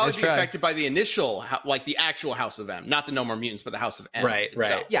 he would probably Nice be try. affected by the initial, like the actual House of M, not the No More Mutants, but the House of M. Right.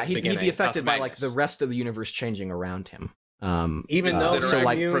 itself. Yeah, he'd be House affected of by like Magnus. the rest of the universe changing around him. Even though Sidorak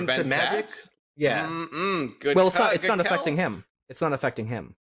they're immune to prevent magic? that? Yeah. Good. Well, it's not good call. affecting him. It's not affecting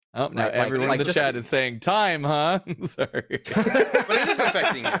him. Oh, now Like- everyone like in the just- chat is saying time, huh? Sorry. But it is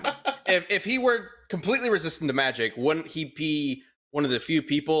affecting him. If he were completely resistant to magic, wouldn't he be one of the few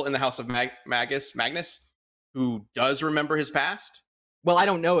people in the House of Magnus who does remember his past? Well, I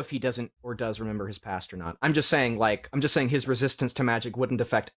don't know if he doesn't or does remember his past or not. I'm just saying his resistance to magic wouldn't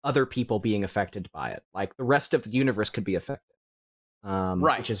affect other people being affected by it. Like the rest of the universe could be affected.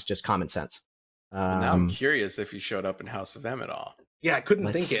 Right. Which is just common sense. Now I'm curious if he showed up in House of M at all. Yeah, I couldn't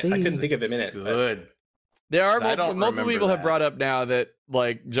Let's think it. I see. couldn't think of him in it. but- Good. There are 'Cause I don't multiple remember people have that. brought up now that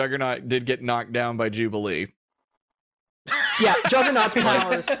like Juggernaut did get knocked down by Jubilee. Yeah, Juggernaut's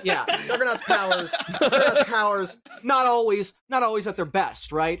powers. Yeah, Juggernaut's powers. Not always at their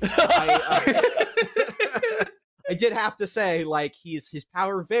best, right? I did have to say, like, his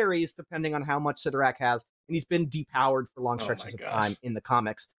power varies depending on how much Sidorak has, and he's been depowered for long Oh stretches my of gosh. time in the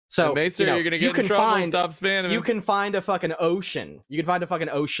comics. So, Maester, you know, you're gonna you get in can trouble. find Stop spamming. you can find a fucking ocean. You can find a fucking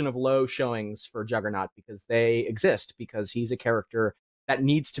ocean of low showings for Juggernaut because they exist because he's a character that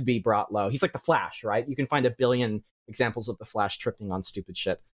needs to be brought low. He's like the Flash, right? You can find a billion examples of the Flash tripping on stupid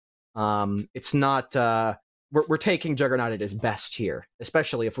shit. It's not we're taking Juggernaut at his best here,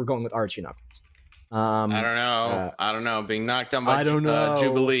 especially if we're going with Archie Knuckles. I don't know. Being knocked down by I don't know.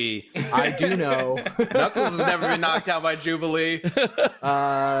 Jubilee. I do know. Knuckles has never been knocked down by Jubilee.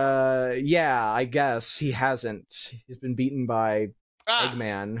 Yeah, I guess he hasn't. He's been beaten by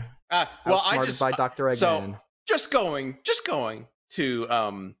Eggman. Well, Outsmarted by Dr. Eggman. So just going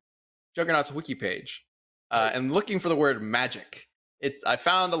to Juggernaut's wiki page and looking for the word magic. I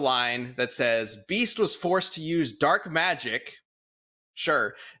found a line that says Beast was forced to use dark magic,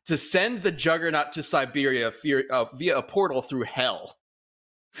 sure, to send the Juggernaut to Siberia via a portal through hell.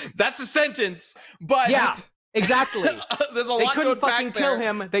 That's a sentence, but yeah, exactly. there's a They lot couldn't to unpack fucking there. kill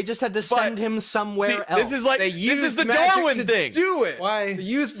him. They just had to send him somewhere else. This is like They this used is the magic Darwin to thing. do it. Why? They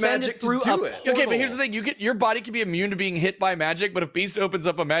used Send magic it through to do a it. Okay, but here's portal. the thing: your body can be immune to being hit by magic, but if Beast opens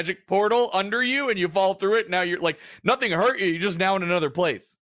up a magic portal under you and you fall through it, now you're like nothing hurt you. You're just now in another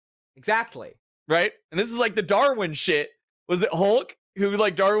place, Exactly. right? And this is like the Darwin shit. Was it Hulk who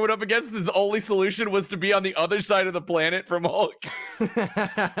like Darwin went up against? His only solution was to be on the other side of the planet from Hulk.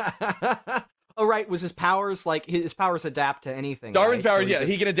 Oh right, was his powers like his powers adapt to anything? Darwin's right? powers, So yeah,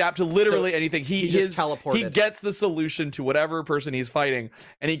 just- he can adapt to literally anything. he just He teleported. gets the solution to whatever person he's fighting,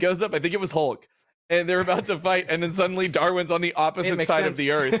 and he goes up. I think it was Hulk, and they're about to fight, and then suddenly Darwin's on the opposite side of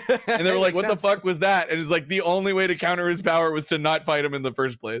the earth, and they were like, "What the fuck was that?" And it's like the only way to counter his power was to not fight him in the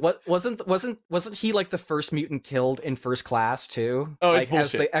first place. What wasn't he like the first mutant killed in First Class too? Oh, like, it's bullshit.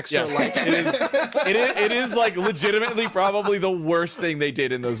 As the extra Yes. like It is like legitimately probably the worst thing they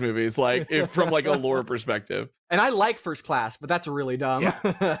did in those movies, like from like a lore perspective. And I like First Class, but that's really dumb.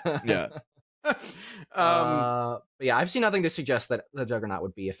 Yeah. But yeah, I've seen nothing to suggest that the Juggernaut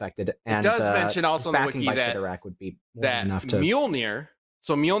would be affected. And it does mention also in the backing wiki by that, Sidorak would be more that than enough to. Mjolnir.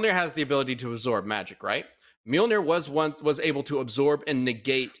 So Mjolnir has the ability to absorb magic, right? Mjolnir was able to absorb and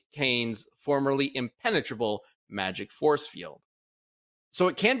negate Kane's formerly impenetrable magic force field, so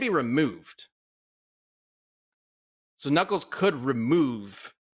it can be removed. So Knuckles could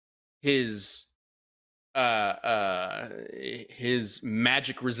remove his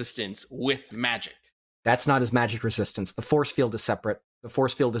magic resistance with magic. That's not his magic resistance. The force field is separate. The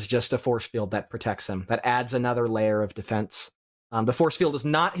force field is just a force field that protects him. That adds another layer of defense. The force field is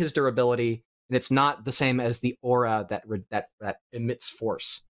not his durability, and it's not the same as the aura that emits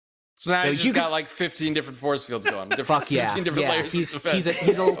force. So now So he's you just got like 15 different force fields going. Fuck yeah. 15 different Yeah, layers he's of defense. a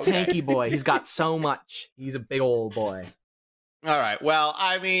little Okay. tanky boy. He's got so much. He's a big old boy. All right. Well,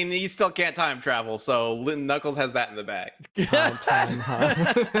 I mean, he still can't time travel, so Knuckles has that in the bag. Time,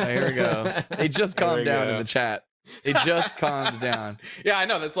 huh? Here we go. They just There we calmed down go. in the chat. They just calmed down. Yeah, I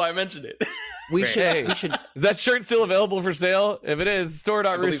know. That's why I mentioned it. We Great. should. Hey. We should. Is that shirt still available for sale? If it is,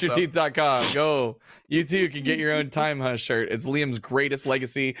 store.roosterteeth.com. Go. You too can get your own Time Hush shirt. It's Liam's greatest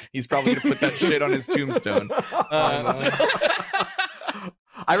legacy. He's probably going to put that shit on his tombstone.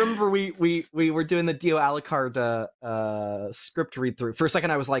 I remember we were doing the Dio Alucard script read through. For a second,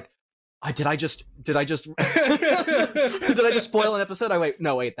 I was like, did I just did I just spoil an episode?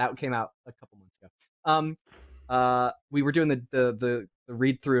 Wait, that came out a couple months ago. We were doing the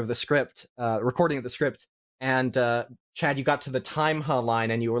read through of the script, recording of the script, and Chad, you got to the time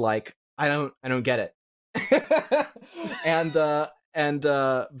line, and you were like, I don't get it. and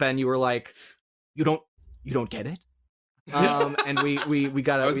Ben, you were like, you don't get it. And we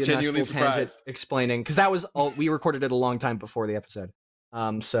got I was a nice genuinely little tangent surprised. explaining, because that was all we recorded it a long time before the episode.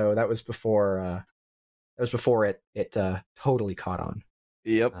 So that was before it totally caught on.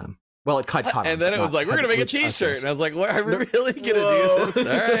 Yep. Well, it caught on. And then it was like, we're going to make a cheat shirt. And I was like, what? Are we really going to do this?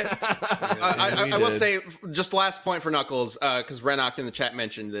 All right. I will say, just last point for Knuckles, because Renok in the chat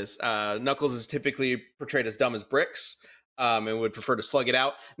mentioned this. Knuckles is typically portrayed as dumb as bricks, and would prefer to slug it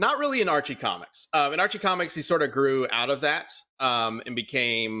out. Not really in Archie comics. In Archie comics, he sort of grew out of that, and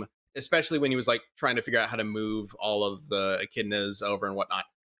became, especially when he was like trying to figure out how to move all of the echidnas over and whatnot.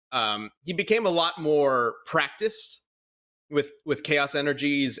 He became a lot more practiced with chaos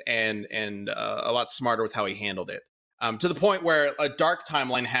energies and a lot smarter with how he handled it. To the point where a dark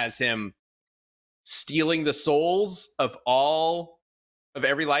timeline has him stealing the souls of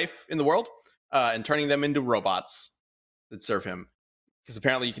every life in the world, and turning them into robots that serve him. Because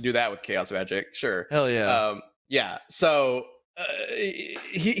apparently you can do that with chaos magic. Sure. Hell yeah. Yeah. So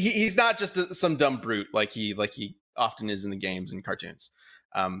he's not just some dumb brute like he often is in the games and cartoons.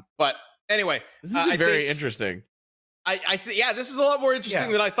 But anyway, This has been I very think- interesting. yeah, this is a lot more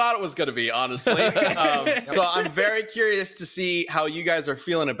interesting than I thought it was going to be, honestly. So I'm very curious to see how you guys are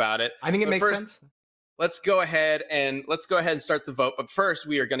feeling about it. I think it But makes first, sense. Let's go ahead and start the vote. But first,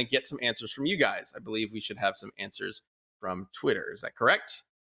 we are going to get some answers from you guys. I believe we should have some answers from Twitter. Is that correct?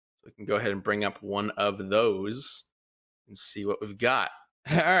 So we can go ahead and bring up one of those and see what we've got.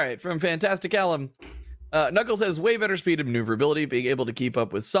 All right, from Fantastic Alum. Knuckles has way better speed and maneuverability, being able to keep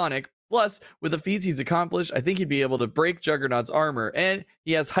up with Sonic. Plus, with the feats he's accomplished, I think he'd be able to break Juggernaut's armor, and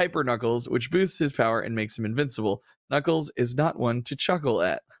he has Hyper Knuckles, which boosts his power and makes him invincible. Knuckles is not one to chuckle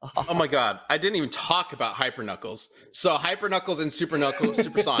at. Oh my god, I didn't even talk about Hyper Knuckles. So Hyper Knuckles and Super Knuckles,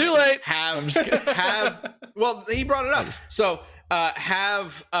 Super Sonic Too late. have well, he brought it up. So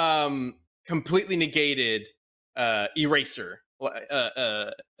have completely negated Eraser,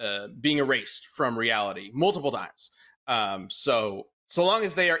 being erased from reality multiple times. So long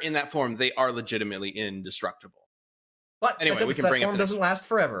as they are in that form, they are legitimately indestructible. But Anyway, we can bring it form to this. doesn't last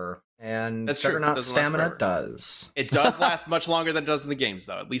forever, and That's true. It Juggernaut doesn't last stamina forever. does. It does last much longer than it does in the games,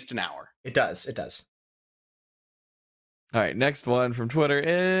 though, at least an hour. It does. It does. All right, next one from Twitter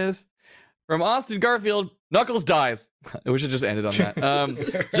is from Austin Garfield. Knuckles dies. We should just ended on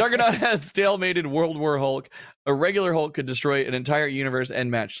that. Juggernaut has stalemated World War Hulk. A regular Hulk could destroy an entire universe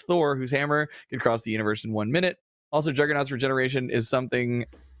and match Thor, whose hammer could cross the universe in 1 minute. Also, Juggernaut's regeneration is something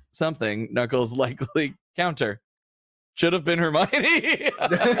Knuckles likely counter. Should have been Hermione.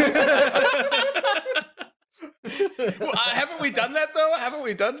 Well, haven't we done that though? Haven't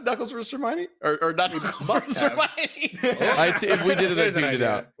we done Knuckles versus Hermione? Or not Knuckles versus have. Hermione? If we did it, I There's an tuned it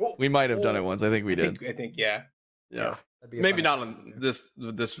idea. out. We might have done it once. I think we did. I think yeah. Yeah. That'd be a Maybe fun not episode.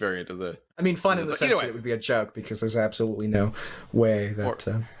 on this variant of the I mean, fun in the Either sense way. that it would be a joke because there's absolutely no way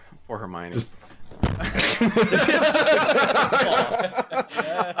that. or Hermione. Just-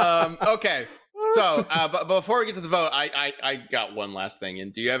 Okay. So, but before we get to the vote, I got one last thing.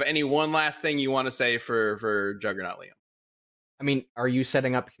 And do you have any one last thing you want to say for Juggernaut Liam? I mean, are you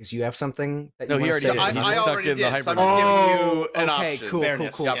setting up because you have something that No, you he want to already say? did. I He's stuck already in the did. So I'm hyper- just giving you Oh, an okay, option. cool,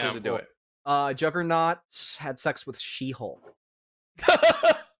 Fairness, cool, The cool, option yeah. to do it. Juggernaut had sex with She-Hulk.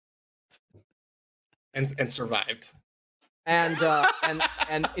 And survived. And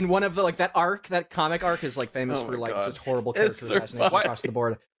in one of the like that arc, that comic arc is like famous Oh for my like God. just horrible It character assassination survived. across the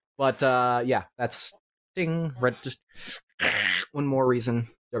board. But yeah, that's ding. Red, just one more reason.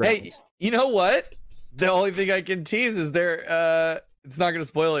 Hey, you know what? The only thing I can tease is it's not going to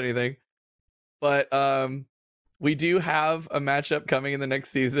spoil anything, but we do have a matchup coming in the next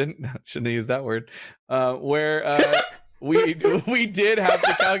season. Shouldn't have used that word. Where we did have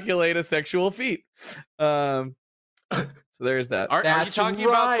to calculate a sexual feat. So there's that. Are you That's talking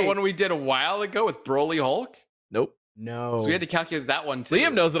about the right. one we did a while ago with Broly Hulk? Nope. No. So we had to calculate that one too.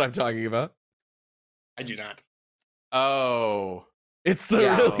 Liam knows what I'm talking about. I do not. Oh. It's the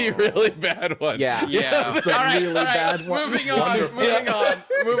Yeah. really bad one. Yeah. Yeah. It's that really bad one. Moving on. Wonderful. Moving on.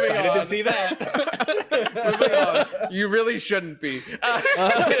 Moving Excited on. to see that. Moving on. You really shouldn't be. All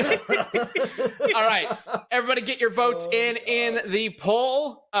right. Everybody get your votes in the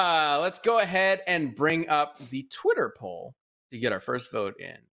poll. Let's go ahead and bring up the Twitter poll to get our first vote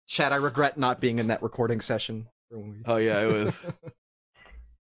in. Chad, I regret not being in that recording session. Oh yeah, it was.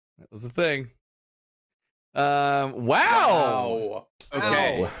 That was the thing. Wow.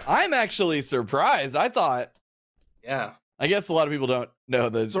 Okay. Wow. I'm actually surprised. I thought. Yeah. I guess a lot of people don't know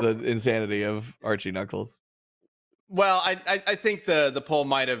the insanity of Archie Knuckles. Well, I think the poll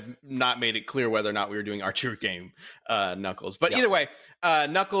might have not made it clear whether or not we were doing our true game Knuckles. But either way,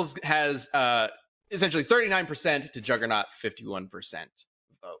 Knuckles has essentially 39% to Juggernaut 51%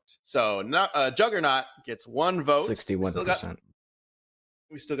 vote. So Juggernaut gets one vote. 61%.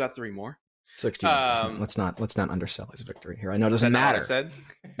 We still got three more. 61%. Let's not undersell his victory here. I know it Is that doesn't not what I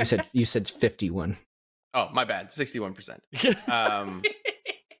matter. said? You said 51. Oh, my bad. 61%.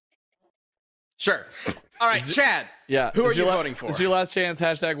 Sure. All right, Chad. Yeah. Who are this is you your voting for? This is your last chance.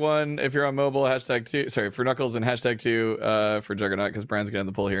 #1 if you're on mobile. #2. Sorry, for Knuckles and #2 for Juggernaut because Brian's getting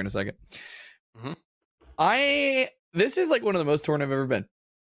the poll here in a second. Mhm. This is like one of the most torn I've ever been.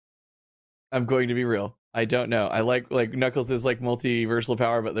 I'm going to be real. I don't know. I like Knuckles is like multiversal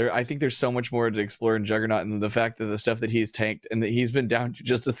power, but I think there's so much more to explore in Juggernaut, and the fact that the stuff that he's tanked and that he's been down to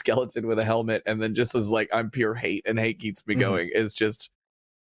just a skeleton with a helmet, and then just as like I'm pure hate and hate keeps me going is just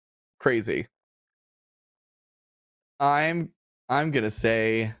crazy. I'm gonna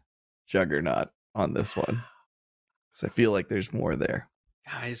say Juggernaut on this one because I feel like there's more there.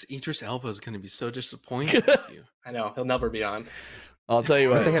 Guys, Idris Elba is going to be so disappointed with you. I know. He'll never be on. I'll tell you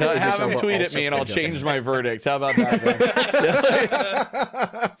what. I think I Have just him tweet at also me and I'll put change Juggernaut. my verdict. How about that?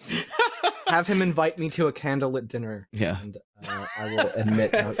 Have him invite me to a candlelit dinner. Yeah. And I will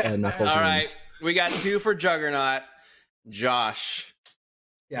admit Knuckles All wins. right, we got two for Juggernaut. Josh,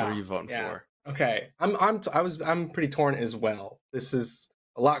 Yeah. what are you voting yeah. for? Okay. I'm pretty torn as well. This is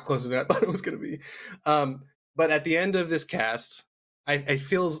a lot closer than I thought it was going to be. But at the end of this cast, I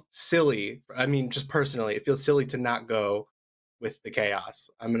feel silly. I mean, just personally, it feels silly to not go with the chaos.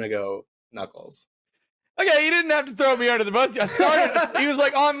 I'm going to go Knuckles. Okay, you didn't have to throw me under the bus. I'm sorry. He was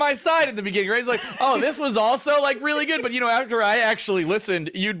like on my side at the beginning, right? He's like, oh, this was also like really good. But you know, after I actually listened,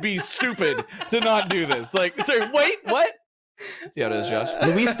 you'd be stupid to not do this. Like, sorry, wait, what? See how it is, Josh.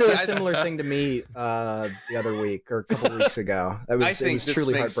 Luis did a similar thing to me the other week or a couple weeks ago. It was this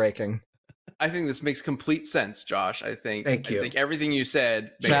truly makes- heartbreaking. I think this makes complete sense, Josh. I think Thank you. I think everything you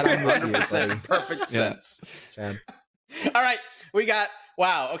said makes Chad, I'm with you, 100% buddy. perfect Yeah. sense. Chad. All right, we've got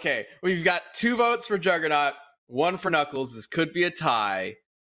two votes for Juggernaut, one for Knuckles. This could be a tie,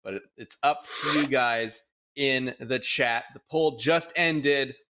 but it's up to you guys in the chat. The poll just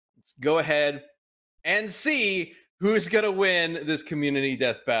ended. Let's go ahead and see who's gonna win this community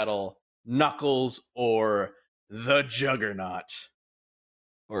death battle, Knuckles or the Juggernaut.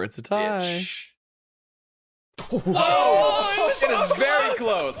 Or it's a tie. Bitch. Oh, it is very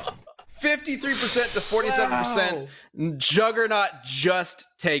close. 53% to 47%. Juggernaut just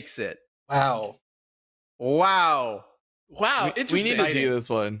takes it. Wow. Wow. Wow. We Interesting. need to do this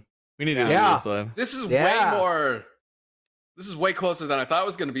one. We need to do Yeah. this one. This is Yeah. way more. This is way closer than I thought it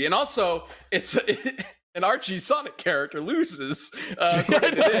was going to be. And also, it's an Archie Sonic character loses,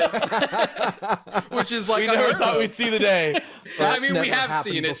 according to this, which is like we never unheard thought of. we'd see the day. I That's mean, we never have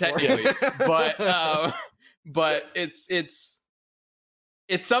happened seen it before. technically, but it's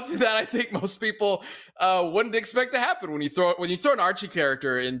something that I think most people wouldn't expect to happen when you throw an Archie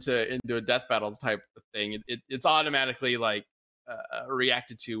character into a death battle type of thing. It's automatically like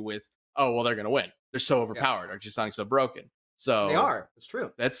reacted to with, oh well, they're gonna win. They're so overpowered. Archie Sonic's so broken. So They are. It's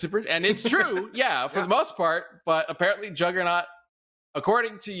true. That's super, and it's true, yeah, for the most part. But apparently, Juggernaut,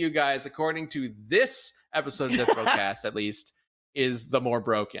 according to you guys, according to this episode of Death Battle Cast, at least, is the more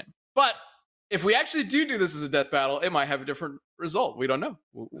broken. But if we actually do this as a death battle, it might have a different result. We don't know.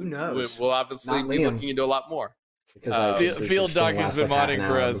 Who knows? We'll obviously Not be Liam. looking into a lot more. Because Field Dog has been modding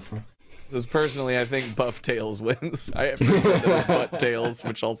for us. Because personally, I think Buff Tails wins. I prefer that as Butt Tails,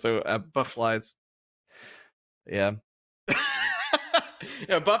 which also Buff flies. Yeah.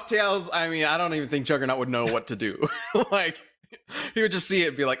 Yeah, Buff Tails. I mean, I don't even think Juggernaut would know what to do. Like, he would just see it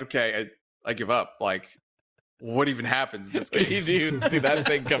and be like, "Okay, I give up." Like, what even happens in this You case? do see that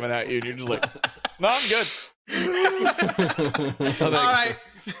thing coming at you, and you're just like, "No, I'm good." Oh, All right.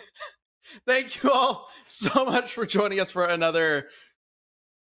 Thank you all so much for joining us for another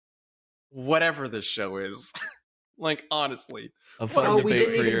whatever this show is. Like, honestly. A fun Oh, we debate didn't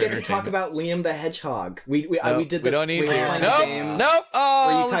for even your get to talk entertainment. about Liam the Hedgehog. We Nope, did. we don't need to. played Nope, the game nope. where Oh,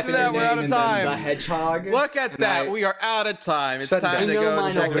 you look type at in that. your We're out name of and then time. the Hedgehog. Look at And that. I- We are out of time. It's Send time that. to I know go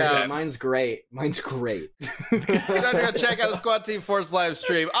mine check already. out. Mine's great. Mine's great. Time to go check out the Squad Team Force live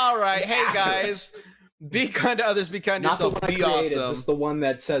stream. All right. Hey, guys. Be kind to others. Be kind to Not the yourself. one I Be created, awesome. just the one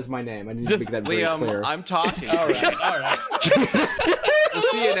that says my name. I need to Just make that very Liam, clear. I'm talking. All right. We'll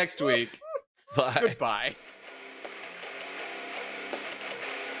see you next week. Bye. Goodbye.